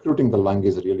 So recruiting the lung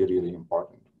is really, really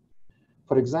important.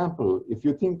 For example, if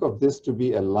you think of this to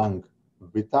be a lung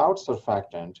without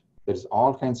surfactant, there's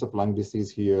all kinds of lung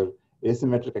disease here,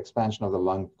 asymmetric expansion of the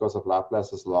lung because of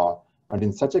Laplace's law. And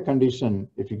in such a condition,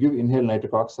 if you give inhaled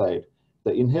nitric oxide,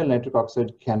 the inhaled nitric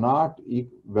oxide cannot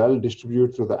well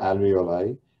distribute through the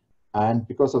alveoli. And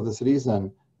because of this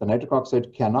reason, the nitric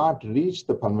oxide cannot reach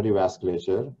the pulmonary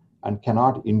vasculature and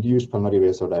cannot induce pulmonary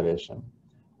vasodilation.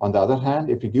 On the other hand,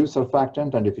 if you give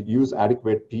surfactant and if you use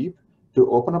adequate PEEP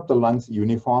to open up the lungs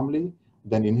uniformly,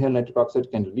 then inhaled nitric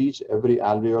oxide can reach every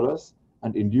alveolus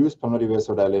and induce pulmonary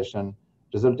vasodilation,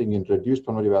 resulting in reduced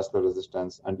pulmonary vascular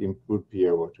resistance and improved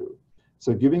PaO2.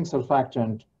 So giving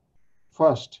surfactant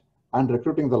first and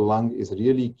recruiting the lung is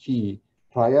really key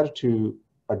prior to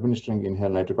administering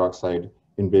inhaled nitric oxide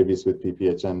in babies with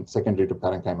PPHN secondary to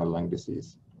parenchymal lung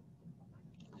disease.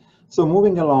 So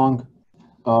moving along,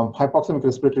 hypoxemic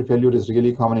respiratory failure is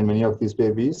really common in many of these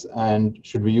babies, and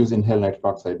should we use inhaled nitric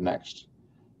oxide next?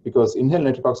 Because inhaled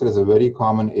nitric oxide is a very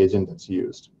common agent that's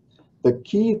used. The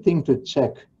key thing to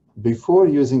check before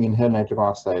using inhaled nitric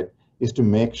oxide is to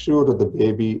make sure that the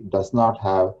baby does not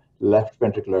have left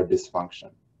ventricular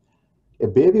dysfunction. A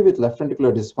baby with left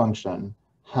ventricular dysfunction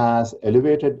has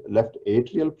elevated left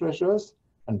atrial pressures,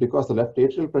 and because the left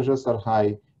atrial pressures are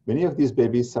high, many of these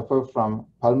babies suffer from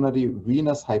pulmonary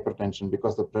venous hypertension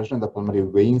because the pressure in the pulmonary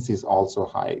veins is also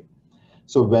high.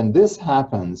 So when this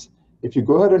happens, if you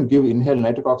go ahead and give inhaled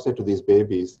nitric oxide to these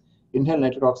babies, inhaled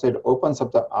nitric oxide opens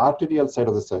up the arterial side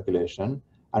of the circulation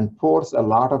and pours a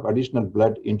lot of additional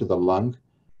blood into the lung,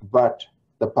 but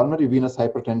the pulmonary venous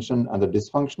hypertension and the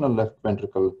dysfunctional left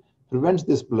ventricle prevents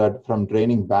this blood from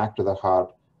draining back to the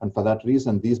heart, and for that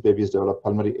reason, these babies develop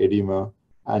pulmonary edema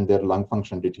and their lung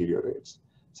function deteriorates.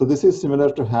 So this is similar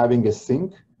to having a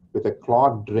sink with a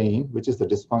clogged drain, which is the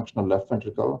dysfunctional left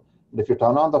ventricle. And if you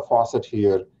turn on the faucet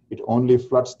here, it only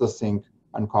floods the sink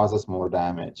and causes more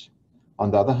damage. On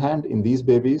the other hand, in these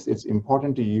babies, it's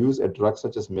important to use a drug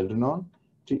such as milrinone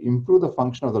to improve the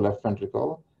function of the left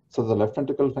ventricle so the left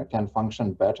ventricle can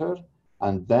function better,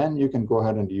 and then you can go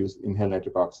ahead and use inhaled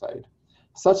nitric oxide.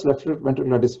 Such left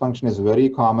ventricular dysfunction is very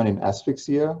common in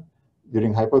asphyxia,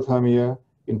 during hypothermia,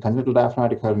 in congenital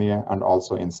diaphragmatic hernia, and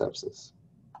also in sepsis.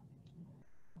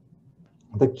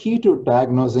 The key to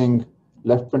diagnosing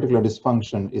left ventricular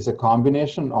dysfunction is a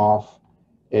combination of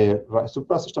a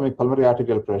suprasystemic pulmonary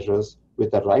arterial pressures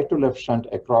with a right to left shunt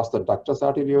across the ductus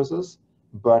arteriosus.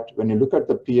 But when you look at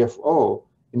the PFO,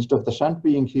 instead of the shunt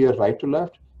being here right to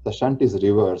left, the shunt is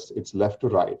reverse, it's left to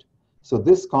right. So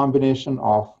this combination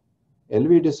of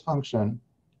LV dysfunction,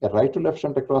 a right to left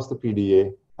shunt across the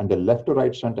PDA, and a left to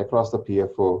right shunt across the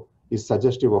PFO is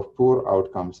suggestive of poor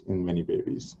outcomes in many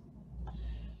babies.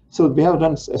 So we have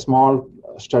done a small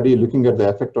study looking at the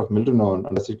effect of milrinone,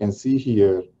 and as you can see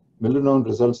here, milrinone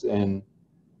results in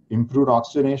improved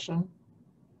oxygenation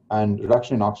and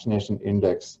reduction in oxygenation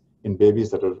index in babies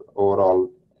that are overall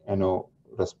NO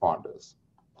responders.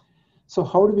 So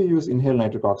how do we use inhaled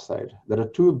nitric oxide? There are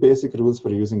two basic rules for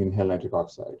using inhaled nitric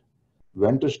oxide: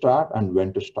 when to start and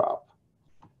when to stop.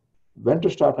 When to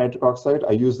start nitric oxide,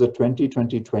 I use the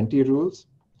 20-20-20 rules.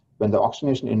 When the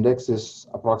oxygenation index is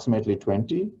approximately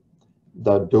 20,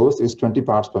 the dose is 20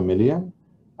 parts per million,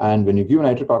 And when you give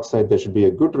nitric oxide, there should be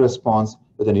a good response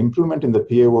with an improvement in the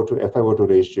PaO to FiO2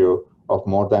 ratio of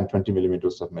more than 20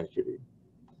 millimeters of mercury.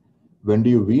 When do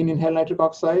you wean inhaled nitric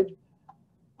oxide?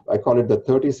 I call it the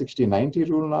 30-60-90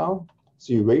 rule now.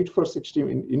 So you wait for 60,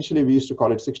 initially we used to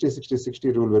call it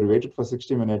 60-60-60 rule, where we waited for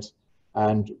 60 minutes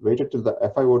and waited till the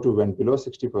FiO2 went below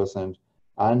 60%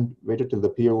 and waited till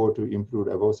the PaO2 improved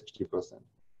above 60%.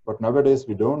 But nowadays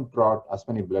we don't draw as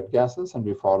many blood gases and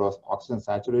we follow oxygen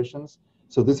saturations.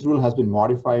 So this rule has been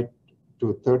modified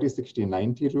to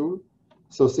 30-60-90 rule.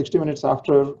 So 60 minutes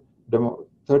after,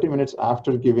 30 minutes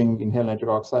after giving inhaled nitric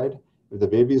oxide, if the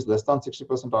baby is less than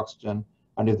 60% oxygen,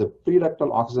 and if the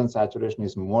preductal oxygen saturation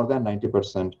is more than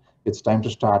 90%, it's time to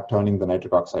start turning the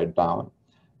nitric oxide down.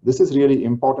 This is really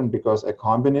important because a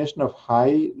combination of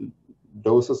high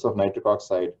doses of nitric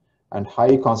oxide and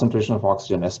high concentration of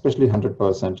oxygen, especially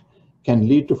 100%, can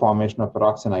lead to formation of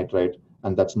peroxynitrite,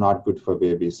 and that's not good for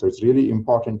babies. So it's really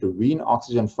important to wean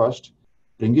oxygen first,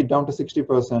 bring it down to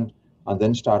 60%, and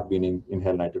then start weaning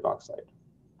inhaled nitric oxide.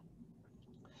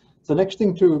 The next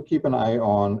thing to keep an eye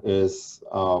on is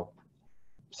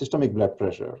systemic blood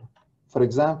pressure. For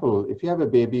example, if you have a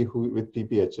baby with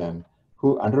PPHN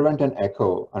who underwent an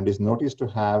echo and is noticed to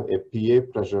have a PA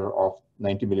pressure of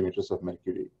 90 millimeters of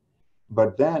mercury,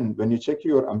 but then when you check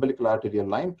your umbilical arterial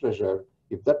line pressure,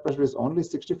 if that pressure is only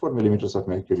 64 millimeters of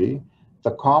mercury,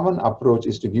 the common approach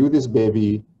is to give this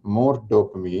baby more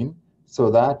dopamine so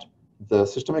that the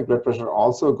systemic blood pressure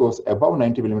also goes above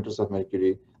 90 millimeters of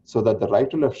mercury so that the right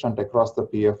to left shunt across the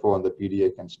PFO and the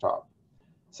PDA can stop.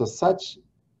 So such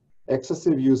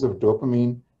excessive use of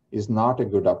dopamine is not a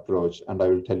good approach, and I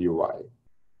will tell you why.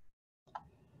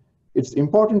 It's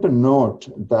important to note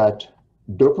that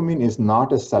dopamine is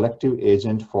not a selective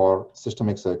agent for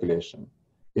systemic circulation.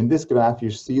 In this graph,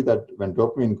 you see that when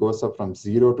dopamine goes up from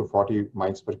 0 to 40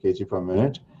 mics per kg per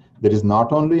minute, there is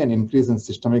not only an increase in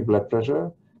systemic blood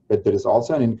pressure, but there is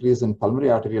also an increase in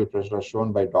pulmonary arterial pressure as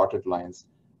shown by dotted lines.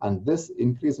 And this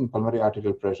increase in pulmonary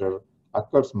arterial pressure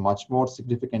occurs much more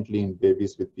significantly in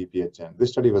babies with PPHN.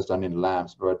 This study was done in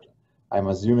lambs, but I'm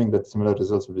assuming that similar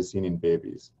results will be seen in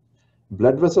babies.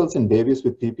 Blood vessels in babies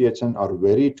with PPHN are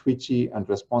very twitchy and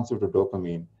responsive to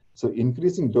dopamine. So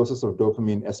increasing doses of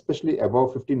dopamine, especially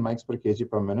above 15 mics per kg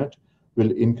per minute,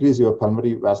 will increase your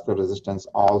pulmonary vascular resistance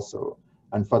also.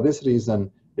 And for this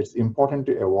reason, it's important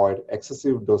to avoid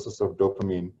excessive doses of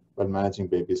dopamine while managing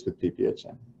babies with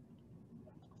PPHN.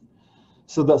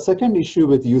 So the second issue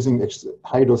with using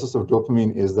high doses of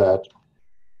dopamine is that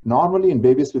normally in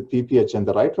babies with PPHN,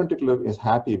 the right ventricle is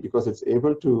happy because it's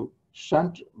able to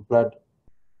shunt blood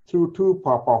through two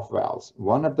pop-off valves,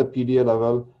 one at the PDA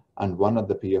level and one at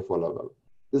the PFO level.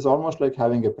 This is almost like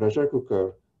having a pressure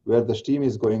cooker where the steam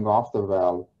is going off the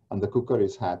valve and the cooker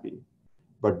is happy.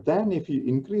 But then if you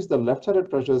increase the left-sided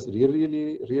pressures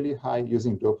really high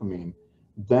using dopamine,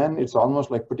 then it's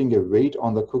almost like putting a weight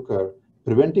on the cooker,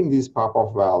 preventing these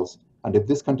pop-off valves. And if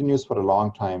this continues for a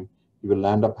long time, you will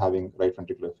end up having right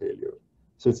ventricular failure.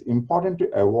 So it's important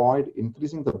to avoid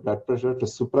increasing the blood pressure to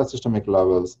suprasystemic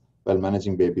levels while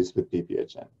managing babies with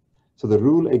PPHN. So the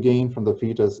rule again from the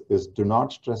fetus is do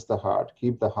not stress the heart,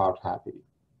 keep the heart happy.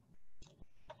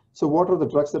 So what are the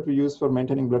drugs that we use for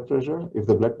maintaining blood pressure? If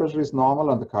the blood pressure is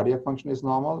normal and the cardiac function is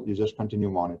normal, you just continue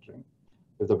monitoring.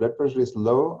 If the blood pressure is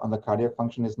low and the cardiac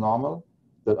function is normal,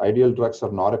 the ideal drugs are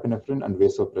norepinephrine and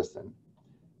vasopressin.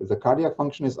 If the cardiac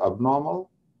function is abnormal,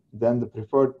 then the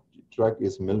preferred drug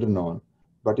is milrinone.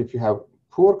 But if you have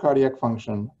poor cardiac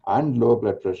function and low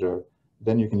blood pressure,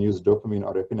 then you can use dopamine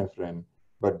or epinephrine.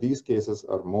 But these cases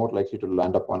are more likely to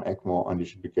land up on ECMO, and you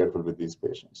should be careful with these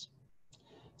patients.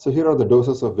 So here are the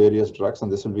doses of various drugs,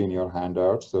 and this will be in your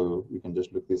handout, so you can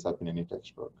just look this up in any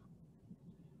textbook.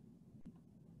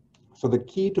 So the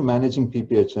key to managing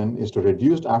PPHN is to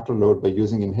reduce afterload by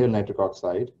using inhaled nitric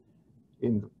oxide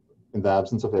in the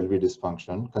absence of LV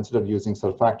dysfunction. Consider using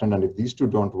surfactant, and if these two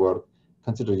don't work,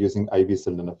 consider using IV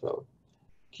sildenafil.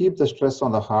 Keep the stress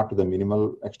on the heart to the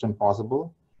minimal extent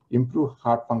possible. Improve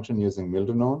heart function using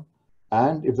milrinone.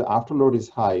 And if the afterload is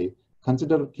high,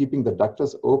 consider keeping the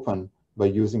ductus open by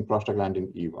using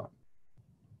prostaglandin E1.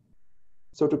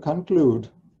 So to conclude,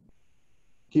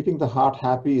 keeping the heart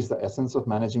happy is the essence of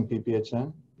managing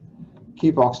PPHN.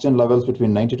 Keep oxygen levels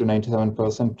between 90 to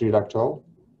 97% preductal.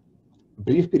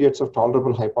 Brief periods of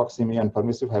tolerable hypoxemia and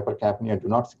permissive hypercapnia do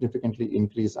not significantly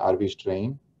increase RV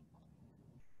strain.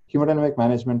 Hemodynamic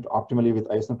management optimally with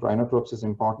isotropes is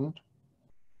important.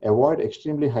 Avoid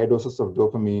extremely high doses of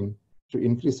dopamine to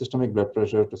increase systemic blood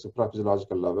pressure to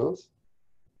supraphysiological levels.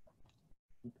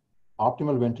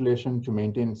 Optimal ventilation to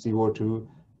maintain CO2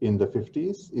 in the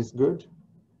 50s is good.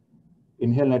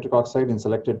 inhale nitric oxide in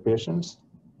selected patients.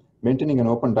 Maintaining an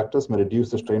open ductus may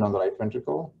reduce the strain on the right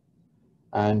ventricle.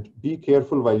 And be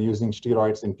careful while using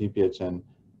steroids in PPHN,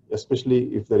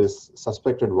 especially if there is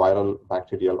suspected viral,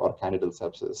 bacterial, or candidal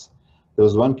sepsis. There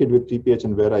was one kid with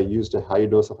PPHN where I used a high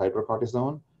dose of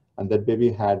hydrocortisone, and that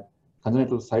baby had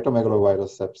congenital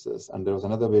cytomegalovirus sepsis. And there was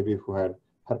another baby who had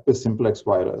herpes simplex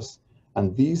virus.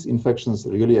 And these infections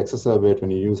really exacerbate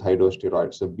when you use high dose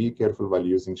steroids. So be careful while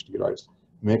using steroids.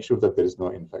 Make sure that there is no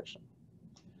infection.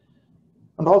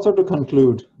 And also to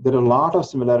conclude, there are a lot of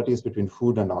similarities between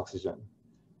food and oxygen.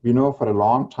 We know for a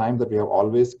long time that we have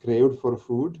always craved for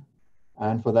food.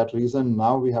 And for that reason,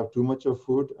 now we have too much of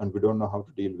food and we don't know how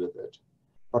to deal with it.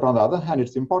 But on the other hand,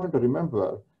 it's important to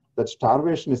remember that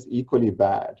starvation is equally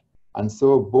bad. And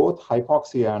so both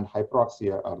hypoxia and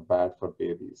hyperoxia are bad for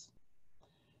babies.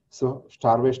 So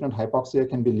starvation and hypoxia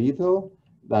can be lethal.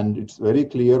 And it's very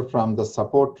clear from the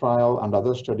support trial and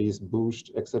other studies,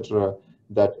 Boost, etc.,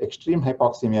 that extreme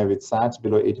hypoxemia with SATs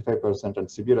below 85% and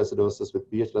severe acidosis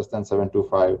with pH less than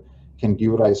 725 can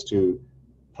give rise to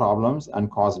problems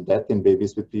and cause death in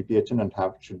babies with PPHN and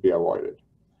should be avoided.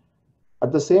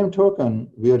 At the same token,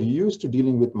 we are used to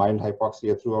dealing with mild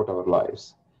hypoxia throughout our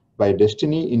lives. By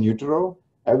destiny in utero,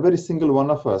 every single one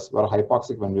of us were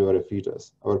hypoxic when we were a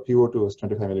fetus. Our PO2 was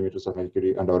 25 millimeters of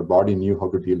mercury and our body knew how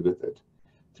to deal with it.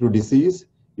 Through disease,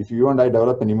 if you and I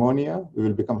develop a pneumonia, we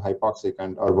will become hypoxic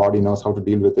and our body knows how to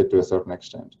deal with it to a certain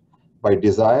extent. By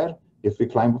desire, if we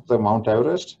climb up the Mount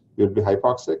Everest, we will be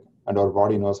hypoxic and our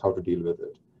body knows how to deal with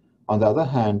it. On the other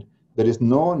hand, there is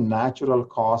no natural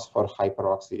cause for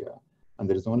hyperoxia. And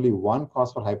there is only one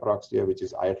cause for hyperoxia, which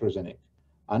is iatrogenic.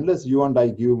 Unless you and I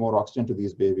give more oxygen to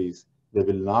these babies, they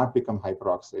will not become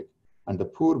hyperoxic. And the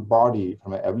poor body,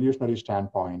 from an evolutionary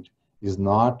standpoint, is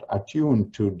not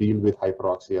attuned to deal with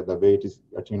hyperoxia the way it is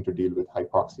attuned to deal with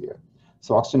hypoxia.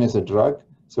 So oxygen is a drug,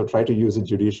 so try to use it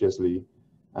judiciously.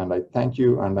 And I thank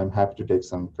you, and I'm happy to take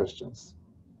some questions.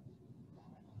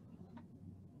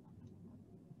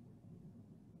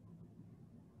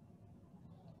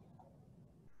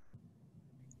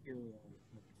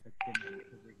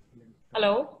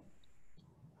 Hello.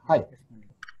 Hi.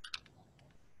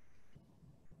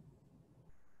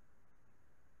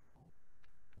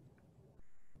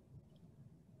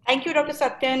 Thank you, Dr.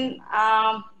 Satyan.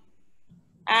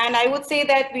 And I would say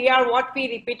that we are what we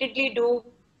repeatedly do.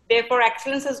 Therefore,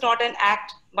 excellence is not an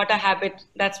act, but a habit.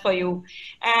 That's for you.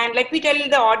 And let me tell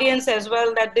the audience as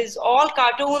well that these all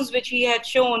cartoons which he had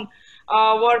shown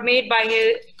were made by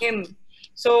him.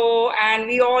 So, and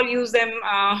we all use them,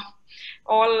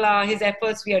 all his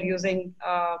efforts we are using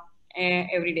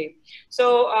every day.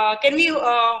 So can we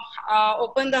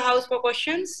open the house for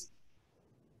questions?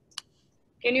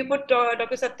 Can you put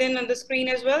Dr. Satyan on the screen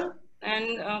as well?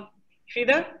 And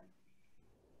Sridhar?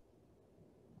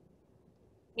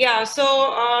 Yeah,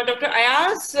 so Dr.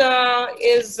 Ayaz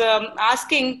is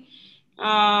asking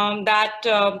that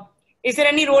is there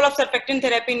any role of surfactant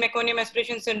therapy in meconium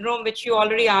aspiration syndrome, which you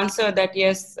already answered that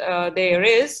yes, there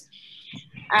is.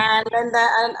 And then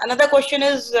another question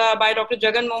is by Dr.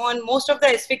 Jagan Mohan. Most of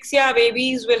the asphyxia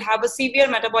babies will have a severe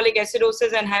metabolic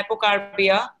acidosis and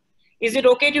hypocarbia. Is it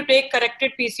okay to take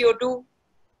corrected PCO2?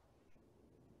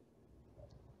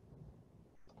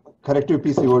 Corrective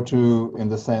PCO2 in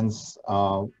the sense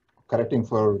correcting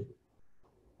for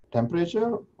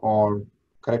temperature or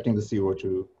correcting the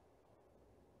CO2?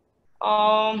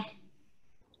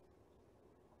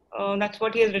 That's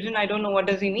what he has written. I don't know what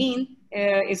does he mean.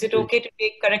 Is it okay to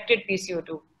take corrected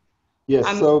PCO2? Yes,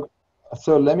 so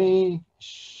let me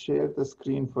share the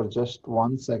screen for just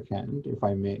 1 second, if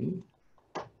I may.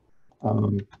 I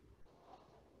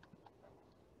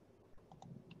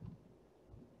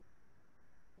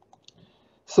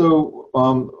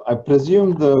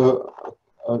presume the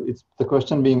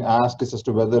question being asked is as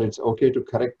to whether it's okay to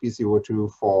correct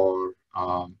PCO2 for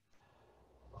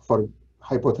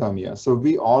hypothermia. So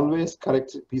we always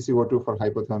correct PCO2 for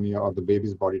hypothermia or the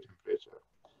baby's body temperature.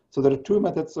 So there are two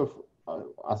methods of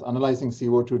analyzing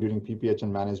CO2 during PPHN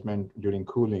management during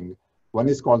cooling. One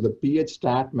is called the pH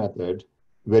stat method,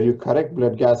 where you correct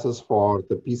blood gases for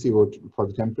the PCO2 for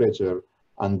the temperature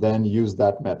and then use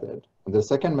that method. And the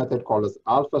second method called as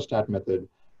alpha stat method,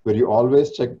 where you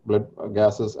always check blood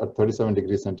gases at 37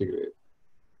 degrees centigrade.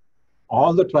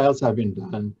 All the trials have been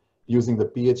done using the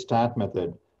pH stat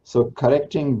method. So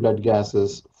correcting blood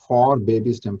gases for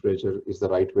baby's temperature is the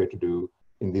right way to do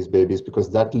in these babies,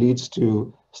 because that leads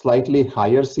to slightly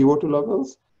higher CO2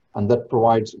 levels, and that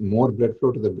provides more blood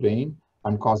flow to the brain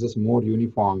and causes more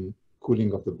uniform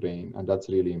cooling of the brain, and that's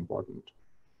really important.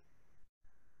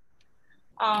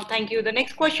 Thank you. The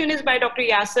next question is by Dr.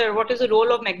 Yasser. What is the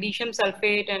role of magnesium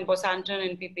sulfate and bosantan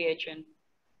in PPHN?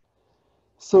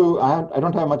 So I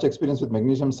don't have much experience with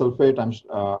magnesium sulfate.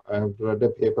 I've read a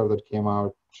paper that came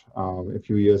out a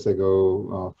few years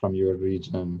ago from your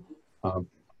region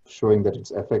showing that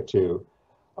it's effective.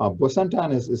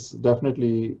 Bosantan is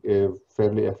definitely a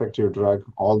fairly effective drug,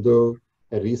 although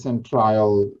a recent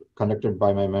trial conducted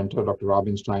by my mentor, Dr.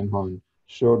 Robin Steinhorn,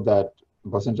 showed that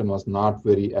bosantan was not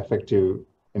very effective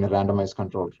in a randomized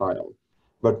controlled trial.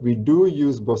 But we do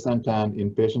use bosantan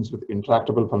in patients with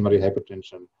intractable pulmonary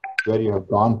hypertension, where you have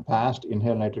gone past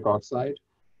inhaled nitric oxide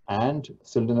and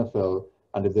sildenafil,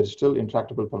 and if there's still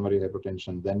intractable pulmonary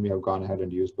hypertension, then we have gone ahead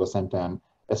and used bosantan,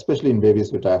 especially in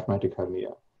babies with diaphragmatic hernia.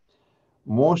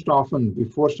 Most often,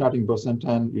 before starting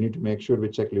bosantan, you need to make sure we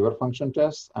check liver function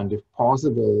tests, and if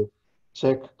possible,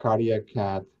 check cardiac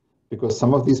cath, because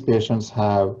some of these patients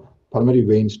have pulmonary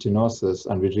vein stenosis,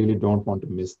 and we really don't want to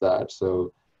miss that.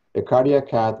 So a cardiac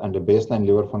cath and a baseline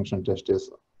liver function test is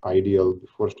ideal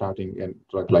before starting a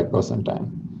drug like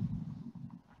bosantan.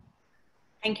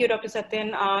 Thank you, Dr.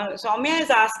 Satyan. Soumya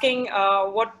is asking,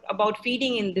 what about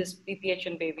feeding in these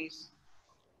PPHN babies?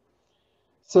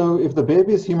 So if the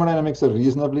baby's hemodynamics are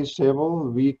reasonably stable,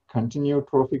 we continue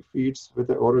trophic feeds with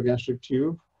the orogastric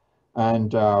tube.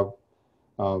 And the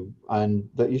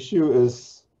issue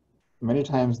is many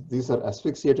times these are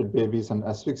asphyxiated babies, and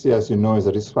asphyxia, as you know, is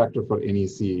a risk factor for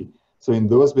NEC. So in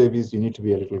those babies, you need to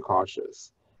be a little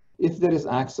cautious. If there is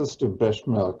access to breast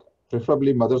milk,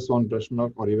 preferably mother's own breast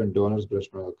milk or even donor's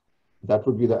breast milk, that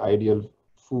would be the ideal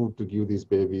food to give these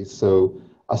babies. So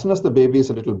as soon as the baby is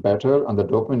a little better and the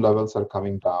dopamine levels are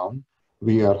coming down,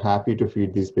 we are happy to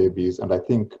feed these babies. And I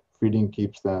think feeding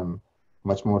keeps them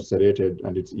much more sedated,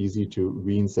 and it's easy to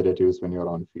wean sedatives when you're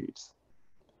on feeds.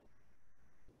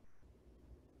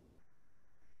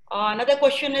 Another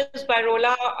question is by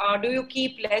Rola. Do you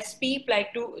keep less PEEP,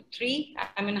 like 2, 3?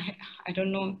 I mean, I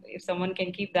don't know if someone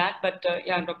can keep that, but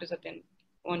yeah, Dr. Satyan,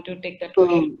 want to take that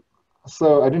question?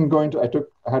 So I didn't go into,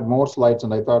 I had more slides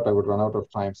and I thought I would run out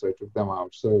of time, so I took them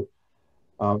out. So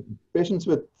patients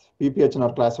with PPHN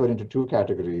are classified into 2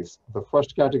 categories. The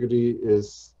first category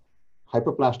is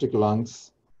hyperplastic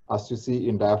lungs, as you see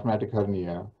in diaphragmatic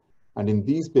hernia. And in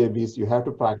these babies, you have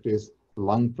to practice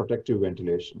lung protective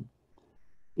ventilation.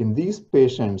 In these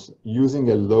patients, using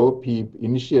a low PEEP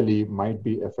initially might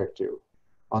be effective.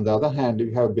 On the other hand, if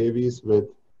you have babies with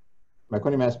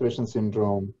meconium aspiration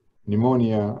syndrome,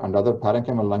 pneumonia, and other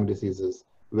parenchymal lung diseases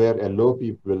where a low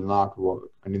PEEP will not work.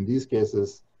 And in these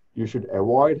cases, you should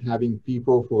avoid having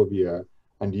PEEPophobia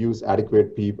and use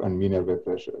adequate PEEP and mean airway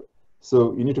pressure.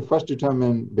 So you need to first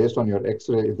determine, based on your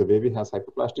X-ray, if the baby has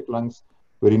hyperplastic lungs,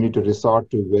 where you need to resort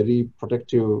to very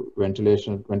protective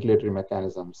ventilatory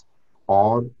mechanisms,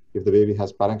 or if the baby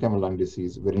has parenchymal lung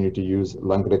disease, where you need to use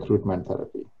lung recruitment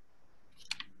therapy.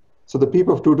 So the PEEP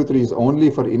of 2 to 3 is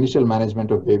only for initial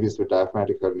management of babies with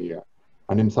diaphragmatic hernia.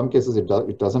 And in some cases,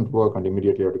 it doesn't work and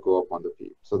immediately you have to go up on the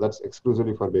PEEP. So that's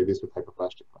exclusively for babies with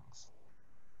hyperplastic lungs.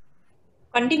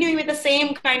 Continuing with the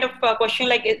same kind of question,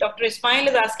 like Dr. Ismail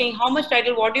is asking, how much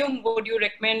tidal volume would you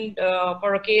recommend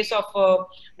for a case of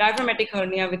diaphragmatic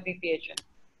hernia with PPHN?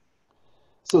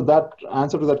 So that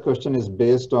answer to that question is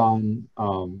based on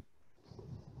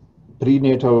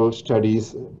prenatal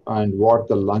studies and what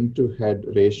the lung to head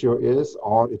ratio is,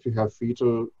 or if you have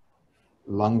fetal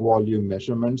lung volume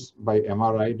measurements by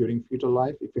MRI during fetal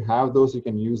life. If you have those, you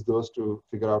can use those to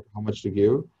figure out how much to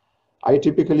give. I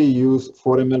typically use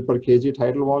 4 ml per kg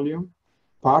tidal volume.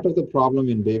 Part of the problem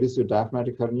in babies with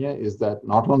diaphragmatic hernia is that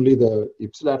not only the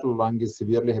ipsilateral lung is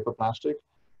severely hyperplastic,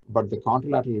 but the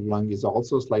contralateral lung is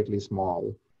also slightly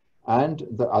small. And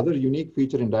the other unique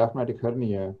feature in diaphragmatic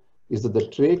hernia is that the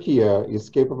trachea is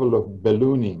capable of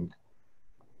ballooning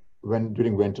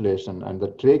during ventilation, and the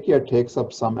trachea takes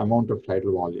up some amount of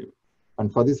tidal volume.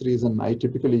 And for this reason, I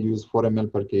typically use 4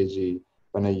 ml per kg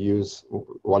when I use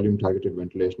volume targeted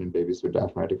ventilation in babies with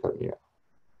diaphragmatic hernia.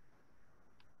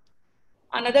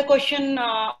 Another question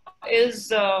is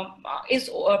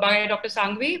by Dr.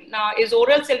 Sanghvi. Is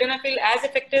oral sildenafil as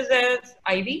effective as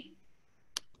IV?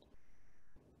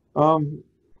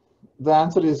 The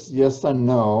answer is yes and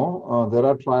no. There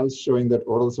are trials showing that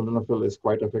oral sildenafil is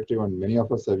quite effective, and many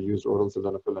of us have used oral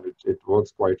sildenafil and it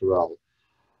works quite well.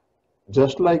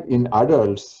 Just like in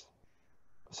adults,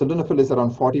 sildenafil is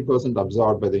around 40%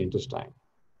 absorbed by the intestine.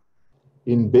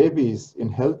 In babies,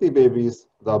 in healthy babies,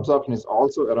 the absorption is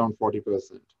also around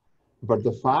 40%. But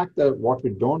the fact that what we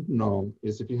don't know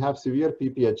is if you have severe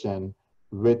PPHN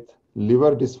with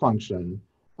liver dysfunction,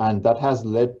 and that has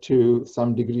led to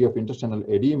some degree of intestinal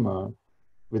edema,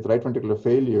 with right ventricular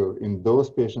failure, in those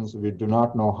patients, we do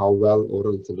not know how well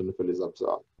oral sildenafil is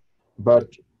absorbed. But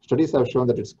studies have shown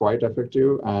that it's quite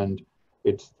effective, and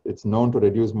it's known to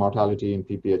reduce mortality in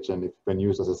PPHN when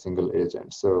used as a single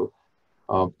agent. So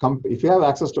if you have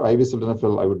access to IV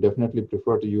sildenafil, I would definitely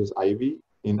prefer to use IV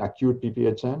in acute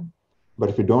PPHN. But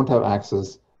if you don't have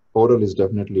access, oral is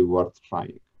definitely worth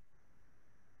trying.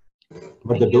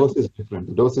 But the dose is different.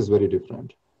 The dose is very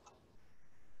different.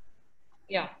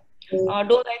 Yeah.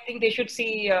 Those I think they should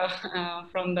see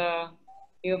from the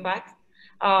new facts.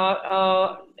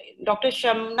 Dr.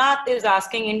 Shamnath is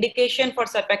asking indication for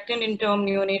surfactant in term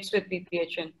neonates with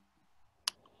PPHN.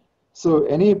 So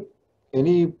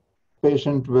any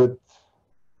patient with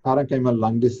parenchymal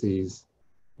lung disease,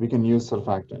 we can use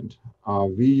surfactant.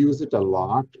 We use it a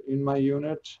lot in my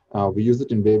unit. We use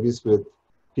it in babies with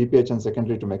PPHN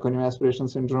secondary to meconium aspiration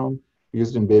syndrome. We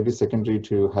use it in babies secondary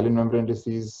to hyaline membrane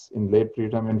disease in late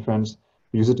preterm infants.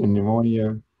 We use it in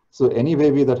pneumonia. So any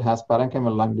baby that has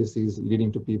parenchymal lung disease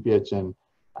leading to PPHN,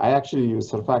 I actually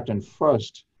use surfactant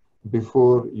first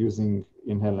before using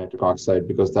inhaled nitric oxide,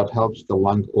 because that helps the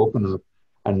lung open up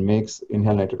and makes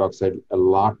inhaled nitric oxide a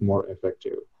lot more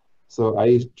effective. So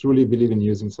I truly believe in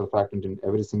using surfactant in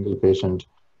every single patient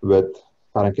with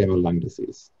parenchymal lung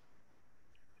disease.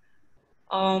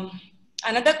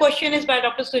 Another question is by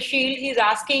Dr. Sushil. He's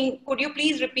asking, could you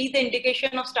please repeat the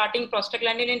indication of starting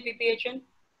prostaglandin in PPHN?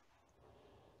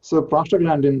 So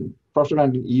prostaglandin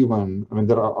E1, I mean,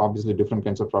 there are obviously different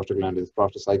kinds of prostaglandins,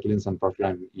 prostacyclins and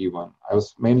prostaglandin E1. I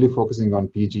was mainly focusing on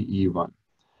PGE1.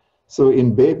 So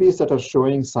in babies that are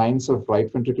showing signs of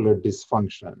right ventricular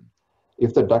dysfunction,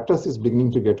 if the ductus is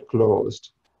beginning to get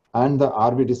closed and the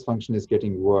RV dysfunction is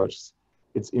getting worse,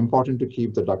 it's important to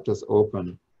keep the ductus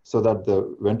open so that the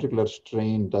ventricular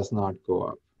strain does not go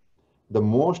up. The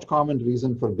most common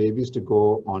reason for babies to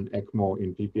go on ECMO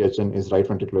in PPHN is right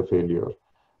ventricular failure.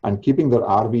 And keeping their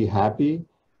RV happy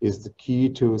is the key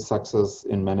to success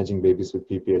in managing babies with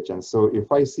PPHN. So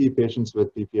if I see patients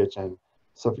with PPHN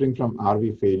suffering from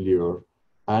RV failure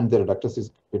and their ductus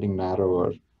is getting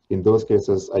narrower, in those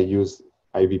cases, I use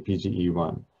IV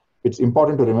PGE1. It's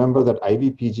important to remember that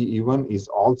IV PGE1 is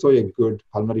also a good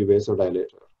pulmonary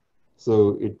vasodilator.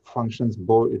 So it functions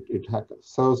both, it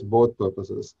serves both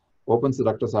purposes, opens the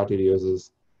ductus arteriosus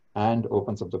and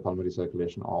opens up the pulmonary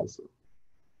circulation also.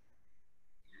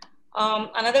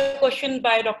 Another question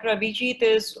by Dr. Abhijit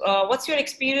is, what's your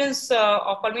experience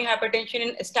of pulmonary hypertension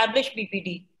in established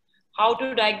BPD? How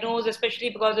to diagnose,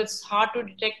 especially because it's hard to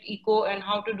detect echo, and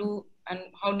how do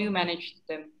you manage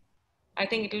them? I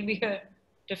think it will be a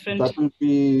different... That will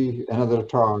be another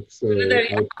talk. So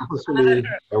I purposely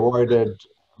avoided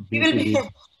BPD.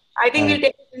 I think we'll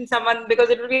take it in someone, because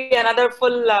it will be another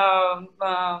full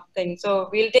thing. So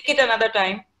we'll take it another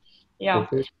time. Yeah.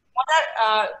 Okay.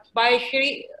 By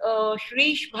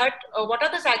Shrish Bhatt, what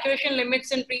are the saturation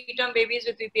limits in preterm babies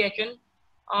with PPHN?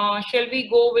 Shall we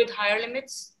go with higher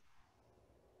limits?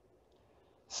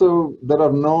 So there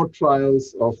are no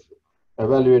trials of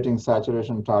evaluating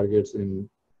saturation targets in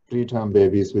preterm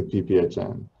babies with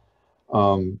PPHN.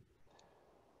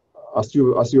 As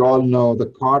you all know, the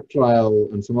CORD trial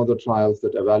and some other trials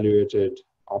that evaluated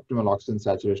optimal oxygen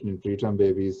saturation in preterm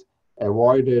babies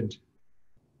avoided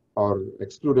or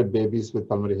excluded babies with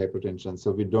pulmonary hypertension.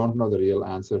 So we don't know the real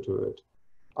answer to it.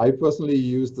 I personally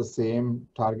use the same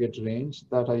target range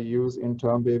that I use in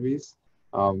term babies.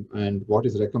 And what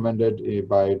is recommended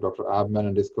by Dr. Abman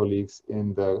and his colleagues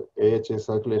in the AHA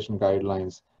circulation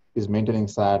guidelines is maintaining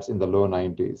SATs in the low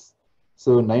 90s.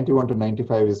 So 91 to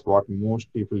 95 is what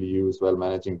most people use while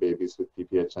managing babies with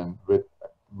PPHN, with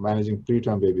managing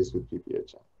preterm babies with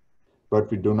PPHN. But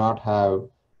we do not have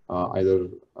either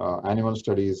animal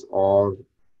studies or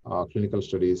clinical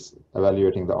studies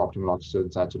evaluating the optimal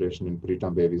oxygen saturation in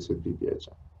preterm babies with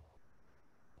PPHN.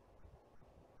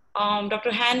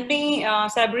 Dr. Handy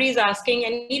Sabri is asking,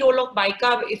 any role of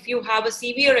bicarb if you have a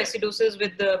severe acidosis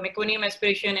with the meconium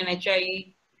aspiration and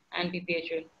HIE and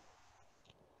PPHN?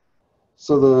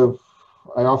 So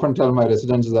I often tell my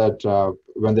residents that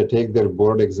when they take their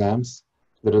board exams,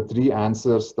 there are 3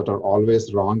 answers that are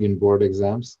always wrong in board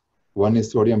exams. One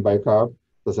is sodium bicarb,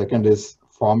 the second is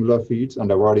formula feeds and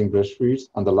avoiding breast feeds,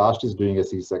 and the last is doing a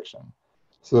C-section.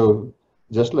 So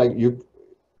just like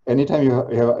anytime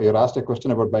you're asked a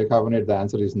question about bicarbonate, the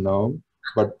answer is no.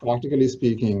 But practically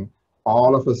speaking,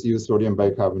 all of us use sodium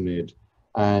bicarbonate.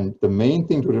 And the main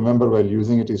thing to remember while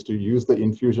using it is to use the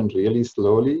infusion really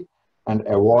slowly and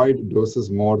avoid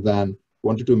doses more than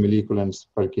 1 to 2 milliequivalents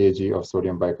per kg of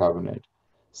sodium bicarbonate.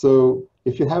 So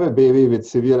if you have a baby with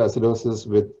severe acidosis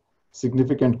with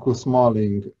significant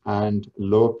Kussmauling and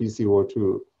low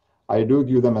PCO2, I do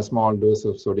give them a small dose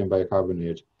of sodium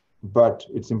bicarbonate, but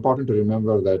it's important to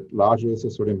remember that large doses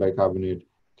of sodium bicarbonate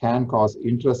can cause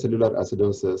intracellular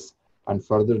acidosis and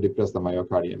further depress the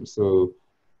myocardium. So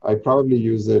I probably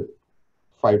use it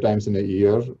 5 times in a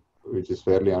year, which is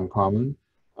fairly uncommon,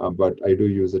 but I do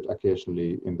use it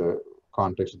occasionally in the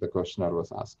context the questioner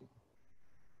was asking.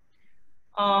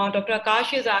 Dr.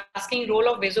 Akash is asking role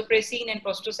of vasopressin and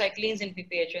prostacyclins in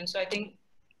PPHN. So I think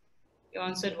you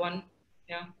answered one.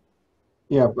 Yeah.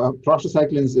 Yeah,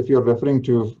 prostacyclins, if you're referring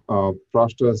to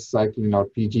prostacyclin or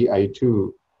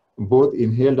PGI2, both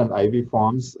inhaled and IV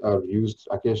forms are used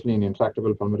occasionally in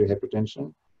intractable pulmonary hypertension,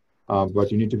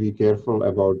 but you need to be careful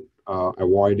about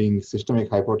avoiding systemic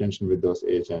hypotension with those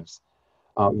agents.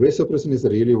 Vasopressin is a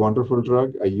really wonderful drug.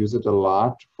 I use it a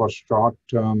lot for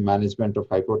short-term management of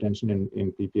hypotension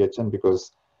in PPHN because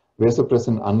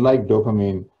vasopressin, unlike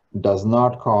dopamine, does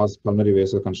not cause pulmonary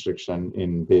vasoconstriction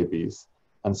in babies.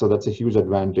 And so that's a huge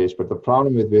advantage. But the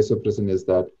problem with vasopressin is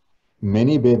that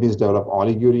many babies develop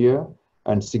oliguria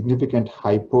and significant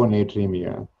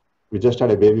hyponatremia. We just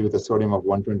had a baby with a sodium of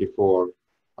 124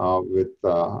 with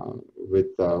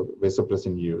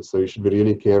vasopressin use. So you should be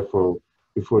really careful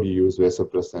before you use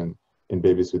vasopressin in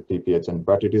babies with PPHN,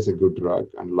 but it is a good drug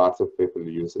and lots of people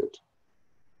use it.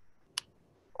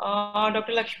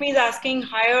 Dr. Lakshmi is asking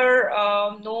higher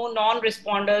no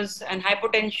non-responders and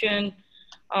hypotension,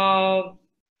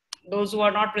 those who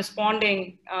are not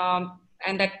responding,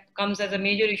 and that comes as a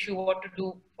major issue, what to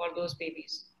do for those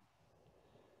babies.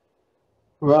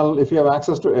 Well, if you have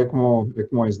access to ECMO,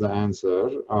 ECMO is the answer,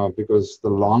 because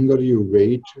the longer you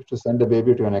wait to send a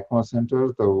baby to an ECMO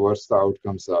center, the worse the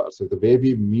outcomes are. So if the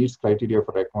baby meets criteria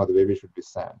for ECMO, the baby should be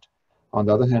sent. On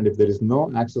the other hand, if there is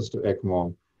no access to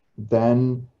ECMO,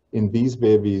 then in these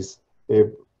babies,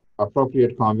 an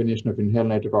appropriate combination of inhaled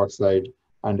nitric oxide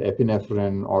and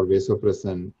epinephrine or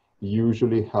vasopressin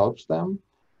usually helps them.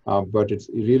 But it's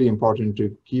really important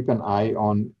to keep an eye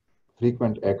on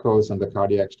frequent echoes and the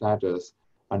cardiac status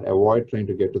and avoid trying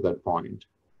to get to that point.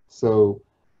 So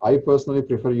I personally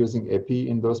prefer using epi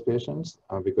in those patients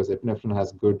because epinephrine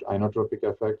has good inotropic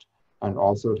effect and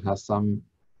also it has some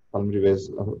pulmonary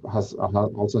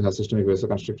also has systemic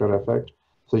vasoconstrictor effect.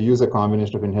 So use a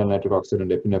combination of inhaled nitric oxide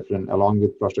and epinephrine along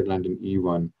with prostaglandin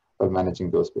E1 while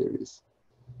managing those babies.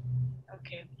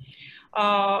 Okay.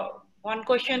 One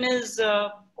question is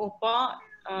OPA.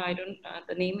 I don't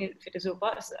the name if it is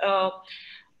OPA.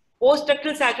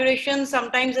 Post-ductal saturation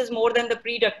sometimes is more than the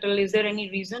pre-ductal. Is there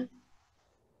any reason?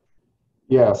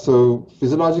 Yeah, so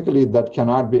physiologically that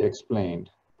cannot be explained,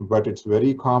 but it's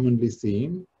very commonly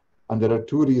seen, and there are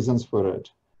 2 reasons for it.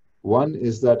 One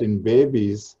is that in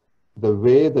babies, the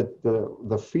way that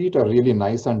the feet are really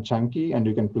nice and chunky, and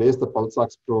you can place the pulse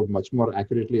ox probe much more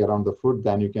accurately around the foot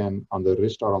than you can on the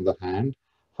wrist or on the hand.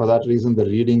 For that reason, the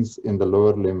readings in the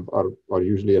lower limb are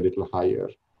usually a little higher.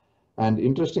 And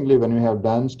interestingly, when we have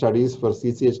done studies for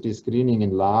CCHD screening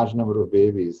in large number of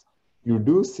babies, you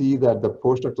do see that the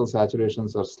postductal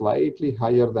saturations are slightly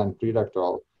higher than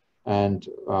preductal. And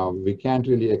we can't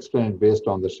really explain it based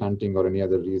on the shunting or any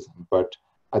other reason. But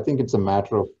I think it's a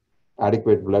matter of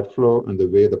adequate blood flow and the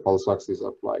way the pulse ox is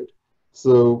applied.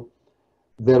 So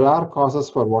there are causes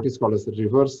for what is called as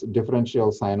reverse differential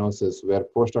cyanosis, where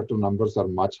postductal numbers are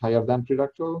much higher than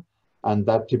preductal. And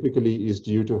that typically is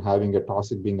due to having a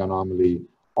Taussig Bing anomaly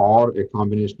or a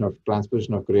combination of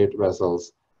transposition of great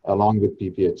vessels along with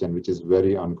PPHN, which is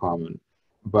very uncommon.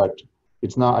 But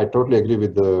it's not, I totally agree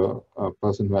with the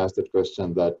person who asked that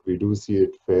question that we do see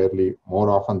it fairly more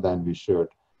often than we should.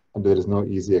 And there is no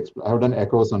easy explanation. I've done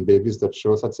echoes on babies that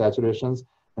show such saturations,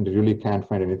 and you really can't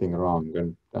find anything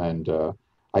wrong. And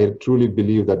I truly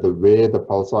believe that the way the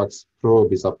pulse ox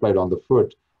probe is applied on the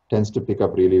foot tends to pick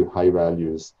up really high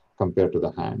values compared to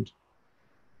the hand.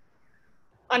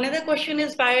 Another question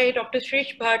is by Dr.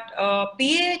 Shrish Bhatt,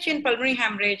 PAH in pulmonary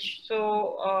hemorrhage.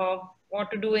 So what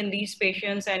to do in these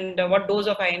patients and what dose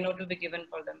of INO to be given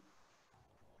for them?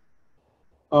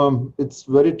 It's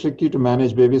very tricky to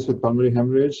manage babies with pulmonary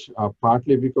hemorrhage,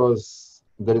 partly because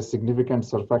there is significant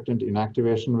surfactant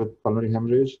inactivation with pulmonary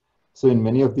hemorrhage. So in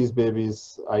many of these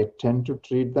babies, I tend to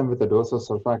treat them with a dose of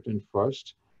surfactant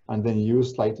first, and then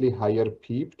use slightly higher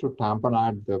PEEP to tampen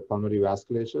out the pulmonary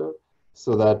vasculature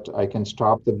so that I can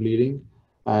stop the bleeding.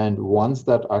 And once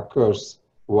that occurs,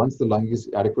 once the lung is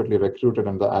adequately recruited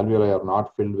and the alveoli are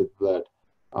not filled with blood,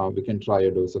 we can try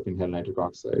a dose of inhaled nitric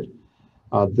oxide.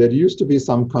 There used to be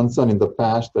some concern in the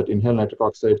past that inhaled nitric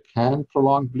oxide can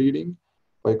prolong bleeding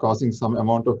by causing some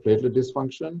amount of platelet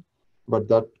dysfunction, but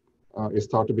that is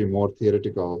thought to be more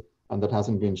theoretical, and that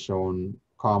hasn't been shown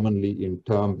commonly in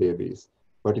term babies.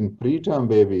 But in preterm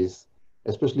babies,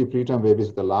 especially preterm babies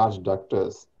with a large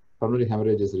ductus, pulmonary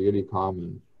hemorrhage is really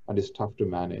common and is tough to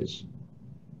manage.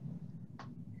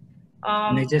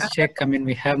 Can I just check? I mean,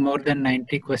 we have more than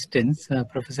 90 questions.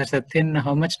 Professor Satyan,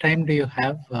 how much time do you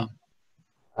have?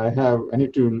 I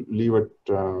need to leave at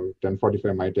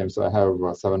 10:45 my time, so I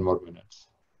have 7 more minutes.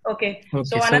 Okay. Okay,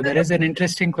 so there is an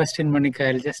interesting question, Monica.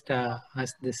 I'll just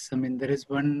ask this. I mean, there is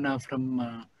one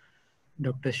from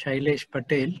Dr. Shailesh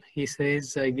Patel. He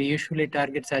says we usually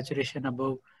target saturation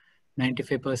above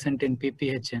 95% in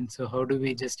PPHN. So how do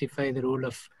we justify the rule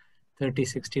of 30,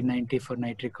 60, 90 for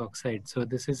nitric oxide? So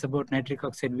this is about nitric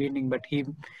oxide weaning, but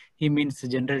he means the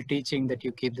general teaching that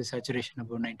you keep the saturation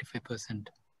above 95%.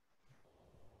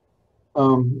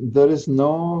 There is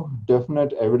no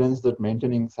definite evidence that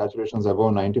maintaining saturations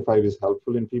above 95 is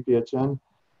helpful in PPHN.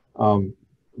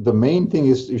 The main thing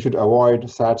is you should avoid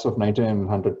SATs of 99 and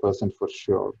 100% for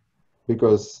sure,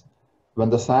 because when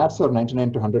the SATs are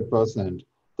 99 to 100%,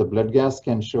 the blood gas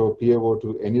can show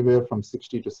PaO2 anywhere from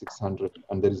 60 to 600,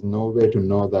 and there is no way to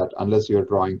know that unless you're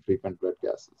drawing frequent blood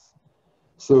gases.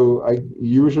 So I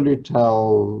usually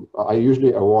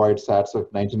avoid SATs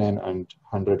of 99 and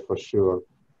 100 for sure,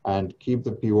 and keep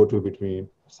the PO2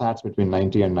 SATs between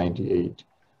 90 and 98.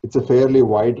 It's a fairly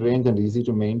wide range and easy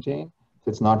to maintain. So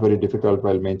it's not very difficult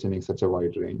while maintaining such a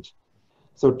wide range.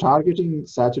 So targeting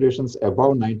saturations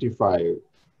above 95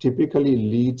 typically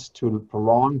leads to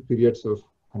prolonged periods of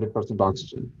 100%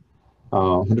 oxygen,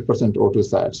 100% O2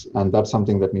 SATs, and that's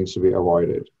something that needs to be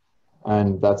avoided.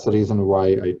 And that's the reason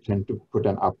why I tend to put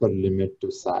an upper limit to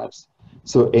SATs.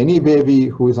 So any baby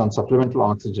who is on supplemental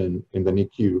oxygen in the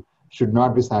NICU should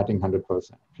not be satting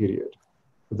 100%, period.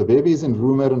 If the baby is in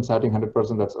room air and satting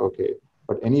 100%, that's okay.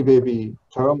 But any baby,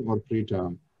 term or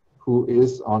preterm, who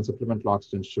is on supplemental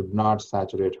oxygen should not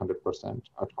saturate 100%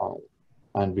 at all.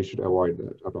 And we should avoid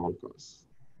that at all costs.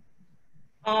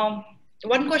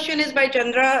 One question is by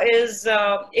Chandra is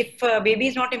if baby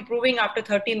is not improving after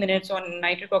 30 minutes on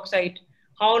nitric oxide,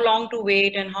 how long to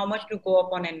wait and how much to go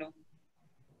up on NO?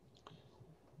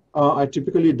 I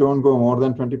typically don't go more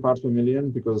than 20 parts per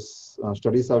million because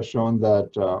studies have shown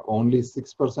that only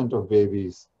 6% of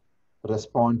babies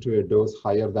respond to a dose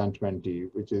higher than 20,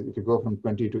 which is if you go from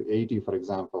 20 to 80, for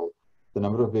example, the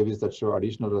number of babies that show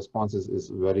additional responses is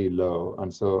very low.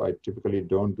 And so I typically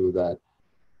don't do that.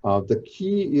 The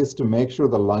key is to make sure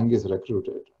the lung is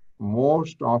recruited.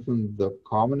 Most often, the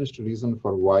commonest reason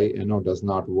for why NO does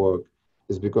not work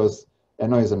is because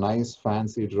NO is a nice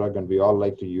fancy drug and we all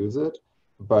like to use it.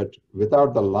 But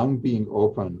without the lung being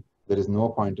open, there is no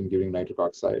point in giving nitric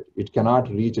oxide. It cannot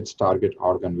reach its target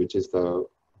organ, which is the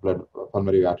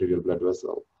pulmonary arterial blood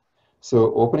vessel.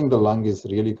 So opening the lung is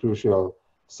really crucial.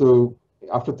 So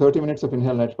after 30 minutes of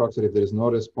inhaled nitric oxide, if there is no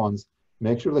response,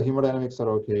 make sure the hemodynamics are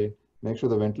okay, make sure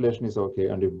the ventilation is okay.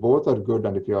 And if both are good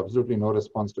and if you have absolutely no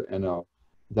response to NO,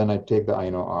 then I take the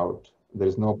INO out. There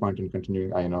is no point in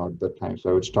continuing INO at that time.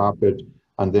 So I would stop it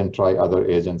and then try other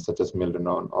agents such as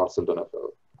milrinone or sildenafil.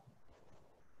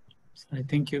 So I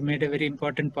think you made a very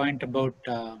important point about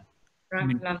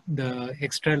the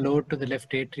extra load to the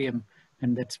left atrium,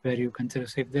 and that's where you consider.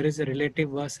 So if there is a relative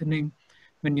worsening,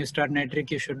 when you start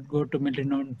nitric, you should go to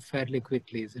milrinone fairly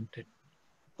quickly, isn't it?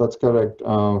 That's correct.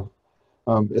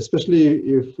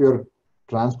 Especially if you're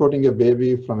transporting a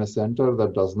baby from a center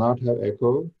that does not have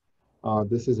echo,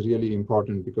 this is really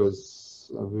important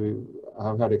because we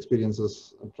have had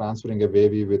experiences transferring a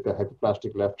baby with a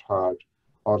hypoplastic left heart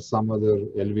or some other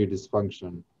LV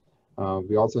dysfunction.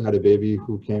 We also had a baby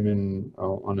who came in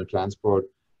on a transport,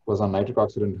 was on nitric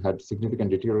oxide and had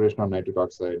significant deterioration on nitric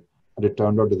oxide. And it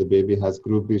turned out that the baby has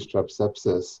group B strep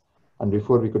sepsis. And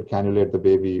before we could cannulate the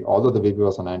baby, although the baby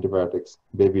was on antibiotics,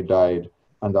 baby died.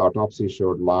 And the autopsy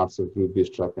showed lots of group B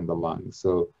strep in the lungs.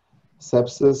 So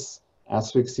sepsis,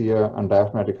 asphyxia, and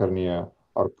diaphragmatic hernia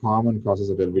are common causes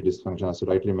of LV dysfunction, as you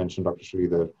rightly mentioned, Dr.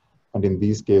 Sridhar. And in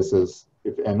these cases,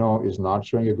 if NO is not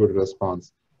showing a good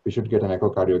response, we should get an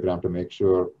echocardiogram to make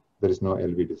sure there is no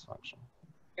LV dysfunction.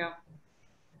 Yeah.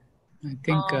 I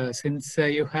think since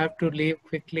you have to leave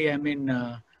quickly, I mean,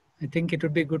 I think it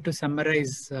would be good to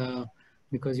summarize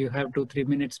because you have 2-3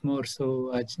 minutes more.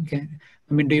 So, I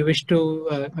mean, do you wish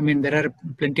to, I mean, there are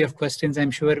plenty of questions.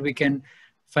 I'm sure we can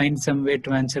find some way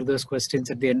to answer those questions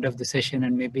at the end of the session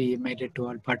and maybe email it to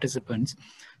all participants.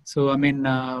 So, I mean,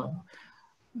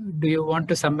 do you want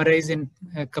to summarize in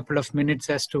a couple of minutes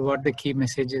as to what the key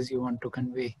messages you want to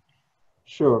convey?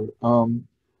 Sure.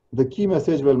 The key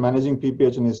message while managing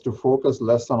PPHN is to focus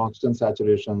less on oxygen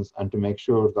saturations and to make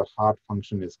sure the heart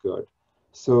function is good.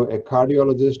 So a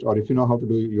cardiologist, or if you know how to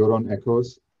do your own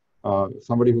echoes,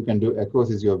 somebody who can do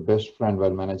echoes is your best friend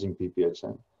while managing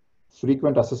PPHN.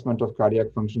 frequent assessment of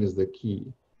cardiac function is the key.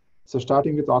 So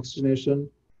starting with oxygenation,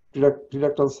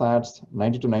 preductal SATs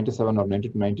 90 to 97 or 90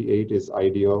 to 98 is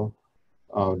ideal.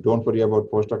 Don't worry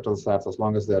about postductal SATs as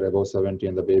long as they're above 70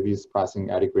 and the baby is passing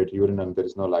adequate urine and there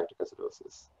is no lactic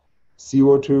acidosis.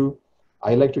 CO2,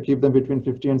 I like to keep them between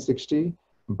 50 and 60,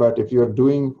 but if you're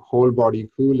doing whole body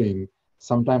cooling,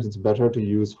 sometimes it's better to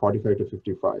use 45 to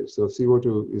 55. So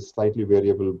CO2 is slightly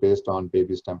variable based on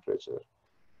baby's temperature.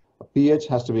 pH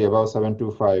has to be above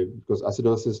 7.25 because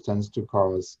acidosis tends to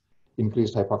cause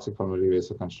increased hypoxic pulmonary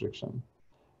vasoconstriction.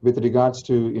 With regards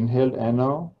to inhaled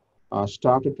NO,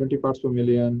 start at 20 parts per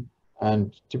million,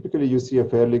 and typically you see a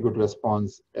fairly good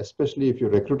response, especially if you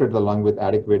recruited the lung with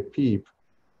adequate PEEP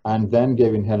and then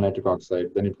gave inhaled nitric oxide,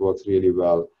 then it works really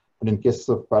well. And in cases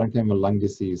of parenchymal lung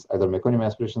disease, either meconium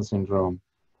aspiration syndrome,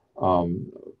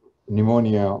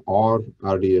 pneumonia, or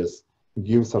RDS,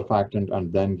 give surfactant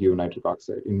and then give nitric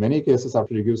oxide. In many cases,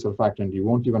 after you give surfactant, you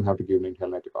won't even have to give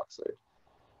inhaled nitric oxide.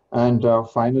 And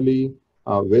finally,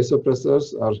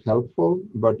 vasopressors are helpful,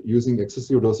 but using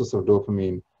excessive doses of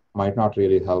dopamine might not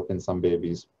really help in some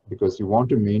babies because you want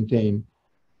to maintain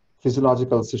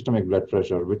physiological systemic blood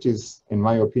pressure, which is, in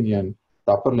my opinion,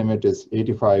 the upper limit is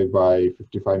 85 by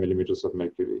 55 millimeters of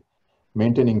mercury.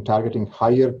 Targeting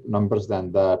higher numbers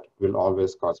than that will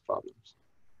always cause problems.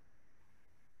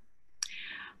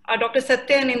 Dr.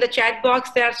 Satyan, in the chat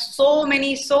box, there are so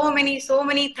many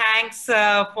thanks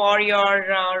for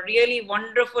your really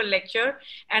wonderful lecture.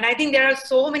 And I think there are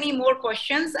so many more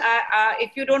questions.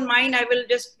 If you don't mind, I will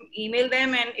just email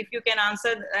them, and if you can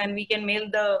answer and we can mail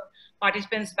the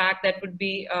participants back, that would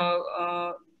be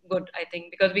good, I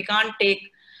think, because we can't take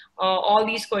all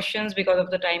these questions because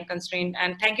of the time constraint.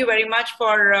 And thank you very much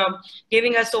for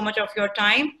giving us so much of your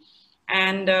time.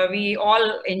 And we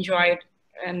all enjoyed,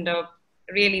 and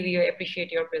really, we appreciate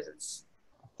your presence.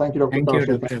 Thank you, Dr. Thank you,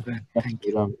 Kaushal. Dr. Thank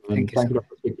you. And thank you,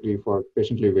 Dr. Sikri, for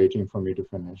patiently waiting for me to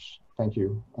finish. Thank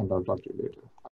you, and I'll talk to you later.